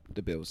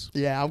 The Bills.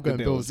 Yeah, I'm going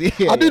Bills. Bills.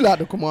 Yeah, I do yeah. like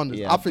the Commanders.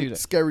 Yeah, I I do think that.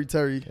 Scary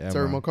Terry, Yeah,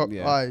 Terry man. McCoy.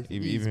 Yeah.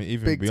 He's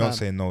Even big Beyonce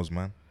time. knows,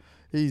 man.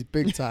 He's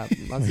big time.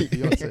 I think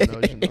Beyonce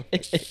knows, you know.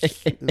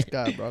 This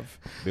guy, bruv.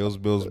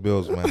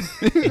 Bills, man.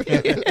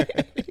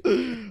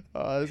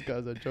 Oh, this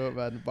guy's a joke,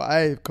 man. But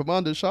hey,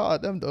 Commanders, shout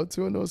out them though.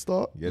 2-0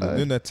 start. Yeah, they're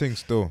doing their thing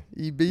still.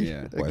 EB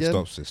Yeah. But again.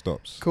 it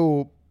stops.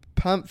 Cool.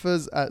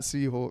 Panthers at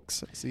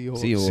Seahawks.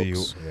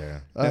 Seahawks.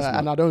 Yeah.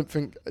 And I don't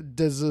think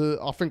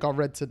I think I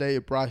read today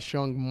Bryce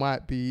Young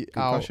might be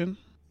Concussion. out.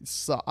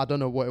 So, I don't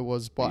know what it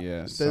was, but Yeah,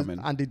 there's something.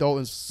 Andy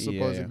Dalton's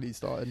supposedly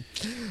starting.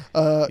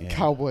 Yeah.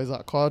 Cowboys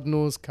at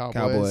Cardinals.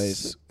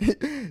 Cowboys.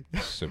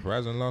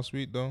 Surprising last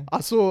week though. I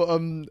saw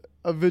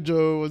a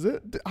video, was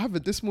it either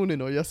this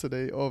morning or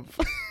yesterday of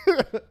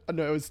I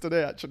know it was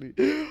today actually,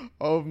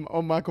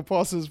 on Michael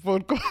Parsons'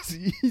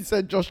 podcast. He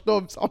said, Josh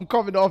Dobbs, I'm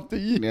coming after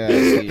you. Yeah.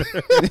 see.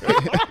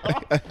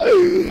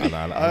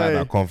 I like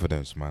that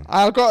confidence, man.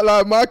 I got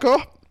like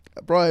Michael,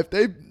 bro,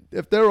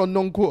 if they're on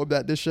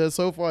non-quarterback this year,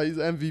 so far he's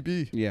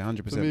MVP Yeah,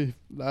 to 100%. me.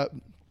 Like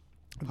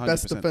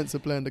best 100%.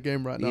 defensive player in the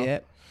game right now. Yeah.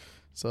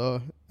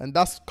 So, and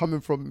that's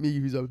coming from me,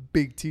 who's a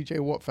big TJ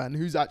Watt fan,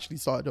 who's actually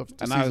started off the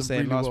And season I was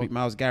saying really last well. week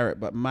Miles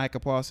Garrett, but Micah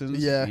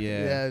Parsons.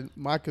 Yeah,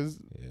 Micah's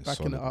Yeah,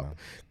 backing solid, it up. man.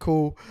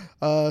 Cool.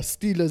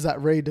 Steelers at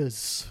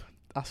Raiders.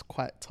 That's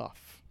quite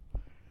tough.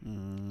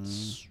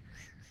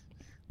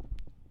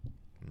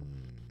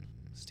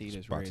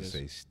 Steelers, About Raiders. to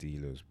say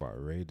Steelers, but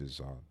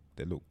Raiders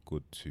they look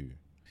good too.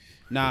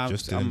 Nah, They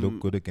just didn't look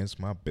good against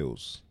my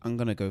Bills. I'm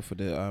gonna go for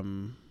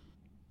the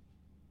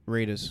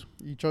Raiders.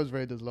 You chose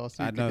Raiders last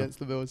I week know. against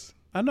the Bills.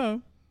 I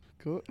know.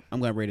 Cool. I'm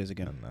going Raiders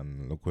again.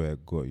 And look where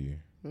it got you.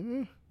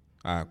 Mhm.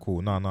 Alright,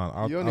 cool. No,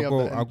 I'll You only have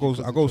go. that I'll go. energy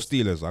 'cause I'll go it's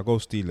Steelers. I'll go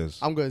Steelers.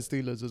 I'm going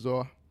Steelers as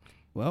well.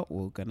 Well,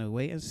 we're gonna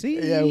wait and see.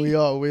 Yeah, we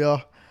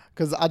are.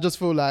 Because I just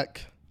feel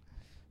like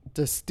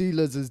the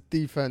Steelers'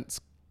 defense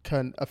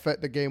can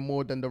affect the game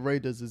more than the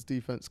Raiders'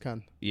 defense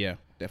can. Yeah,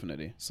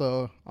 definitely.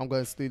 So I'm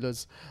going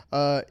Steelers.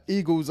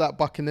 Eagles at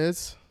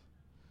Buccaneers.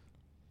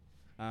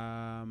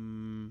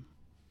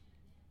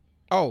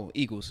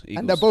 Eagles.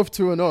 And they're both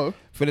 2-0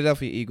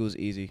 Philadelphia Eagles,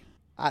 easy.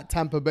 at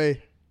Tampa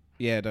Bay.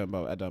 Yeah, I don't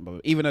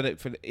bother. Even though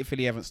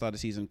Philly haven't started the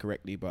season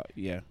correctly, but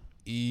yeah.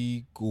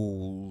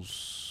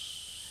 Eagles.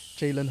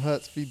 Jalen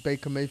Hurts v.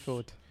 Baker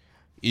Mayfield.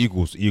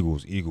 Eagles.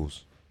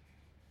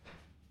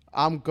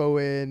 I'm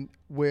going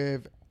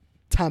with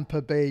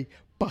Tampa Bay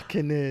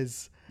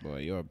Buccaneers. Boy,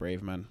 you're a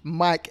brave man.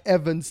 Mike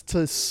Evans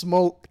to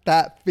smoke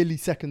that Philly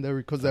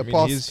secondary because their I mean,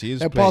 pass he is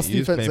their playing, pass he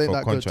is defense playing ain't for a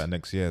that contract good.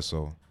 next year,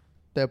 so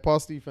Their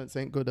pass defense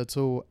ain't good at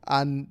all.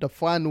 And the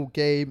final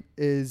game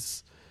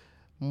is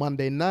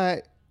Monday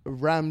night,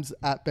 Rams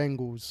at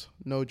Bengals.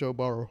 No Joe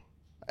Burrow.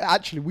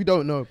 Actually, we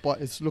don't know, but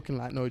it's looking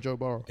like no Joe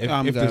Burrow. if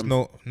I'm there's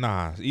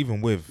going-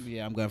 even with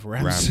Yeah, I'm going for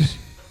Rams. Rams,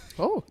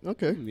 Oh,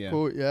 okay. Yeah.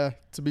 Cool. Yeah.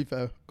 To be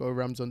fair, go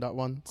Rams on that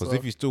one. because So,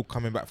 if he's still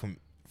coming back from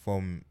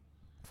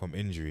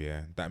injury,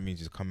 yeah, that means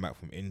he's coming back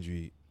from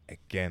injury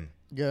again.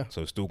 yeah.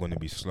 So it's still going to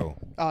be slow.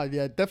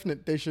 Yeah,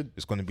 definitely. They should,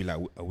 It's going to be like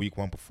a week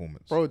one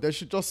performance. bro, they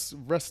should just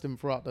rest him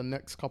throughout the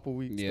next couple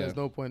weeks. Yeah. There's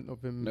no point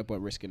of him. No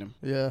point risking him.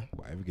 Yeah.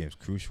 But every game's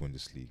crucial in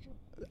this league.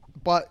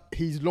 But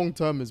his long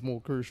term is more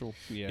crucial.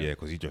 Yeah. Yeah,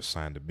 because he just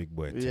signed a big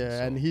boy. Team, Yeah,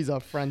 so and he's a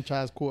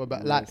franchise quarterback.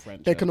 Real Like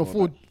franchise they can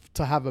afford quarterback.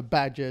 to have a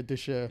bad year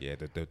this year yeah,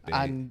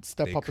 and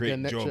step they up create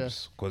again next year.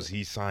 jobs because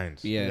he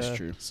signed. Yeah, it's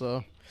true.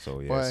 So So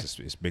yeah, Boy.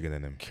 it's bigger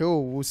than him.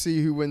 cool. We'll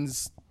see who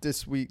wins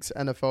this week's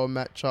NFL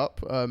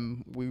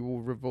matchup. We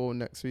will reveal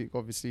next week,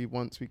 obviously,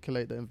 once we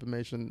collate the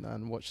information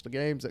and watch the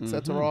games,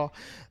 etc.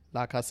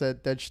 Like I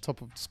said, Dedge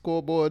top of the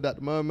scoreboard at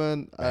the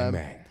moment. Bang,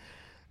 bang.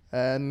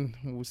 And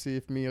we'll see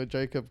if me or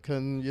Jacob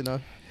can,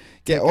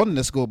 Get on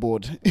the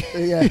scoreboard.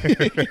 yeah.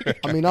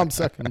 I mean, I'm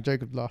second,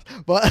 Jacob last.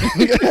 But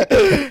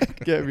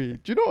get me.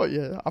 Do you know what?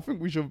 Yeah, I think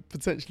we should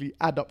potentially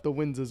add up the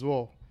wins as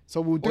well.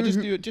 So we'll do.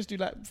 Or just do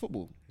like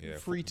football. Yeah,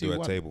 3, do 2, a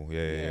 1. table.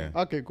 Yeah.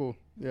 Okay, cool.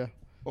 Yeah.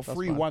 Or That's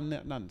 3, fine.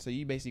 1, none. So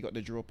you basically got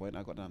the draw point.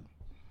 I got none.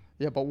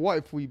 Yeah, but what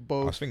if we I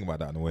both, was thinking about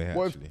that on the way here,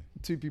 what if actually.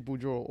 2 people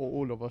draw or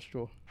all of us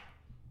draw?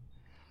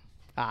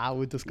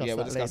 We'll discuss Yeah,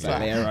 we'll that discuss later.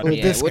 that later on. We'll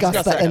Yeah, we'll discuss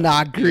discuss that that. in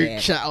our group Yeah.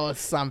 chat or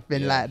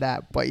something Yeah. like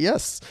that. But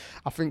yes,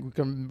 I think we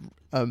can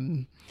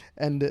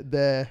end it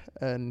there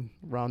and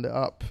round it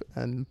up.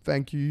 And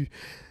thank you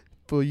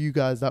for you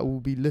guys that will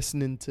be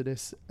listening to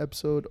this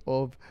episode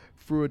of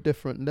Through a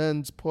Different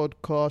Lens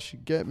podcast. You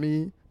get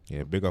me?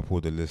 Yeah, big up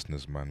all the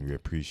listeners, man. We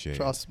appreciate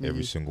Trust me.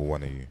 every single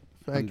one of you.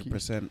 Thank you.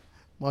 100%.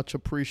 Much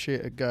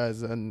appreciated,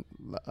 guys. And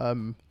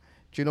do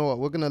you know what?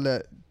 We're gonna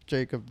let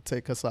Jacob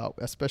take us out,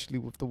 especially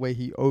with the way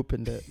he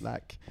opened it.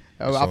 Like,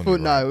 I It's thought,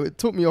 only no, right. it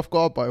took me off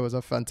guard, but it was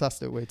a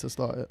fantastic way to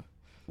start it.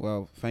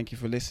 Well, thank you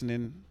for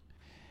listening.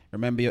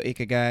 Remember your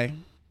Ikigai,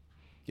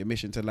 your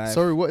mission to life.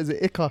 Sorry, what is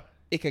it?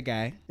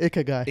 Ikigai.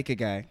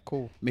 Ikigai.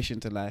 Cool. Mission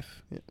to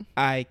life. Yeah.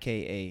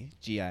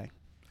 IKAGI.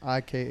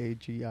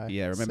 IKAGI.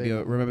 Yeah, remember Say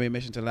your no. remember your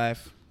mission to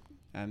life,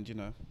 and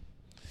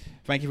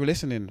thank you for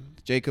listening.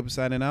 Jacob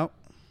signing out.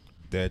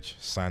 Dej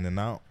signing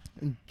out.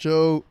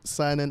 Joe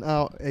signing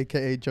out,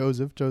 aka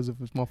Joseph. Joseph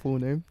is my full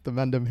name. The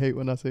man them hate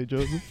when I say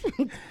Joseph.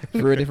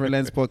 Through a Different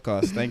Lens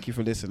podcast. Thank you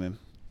for listening.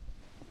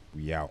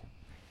 We out.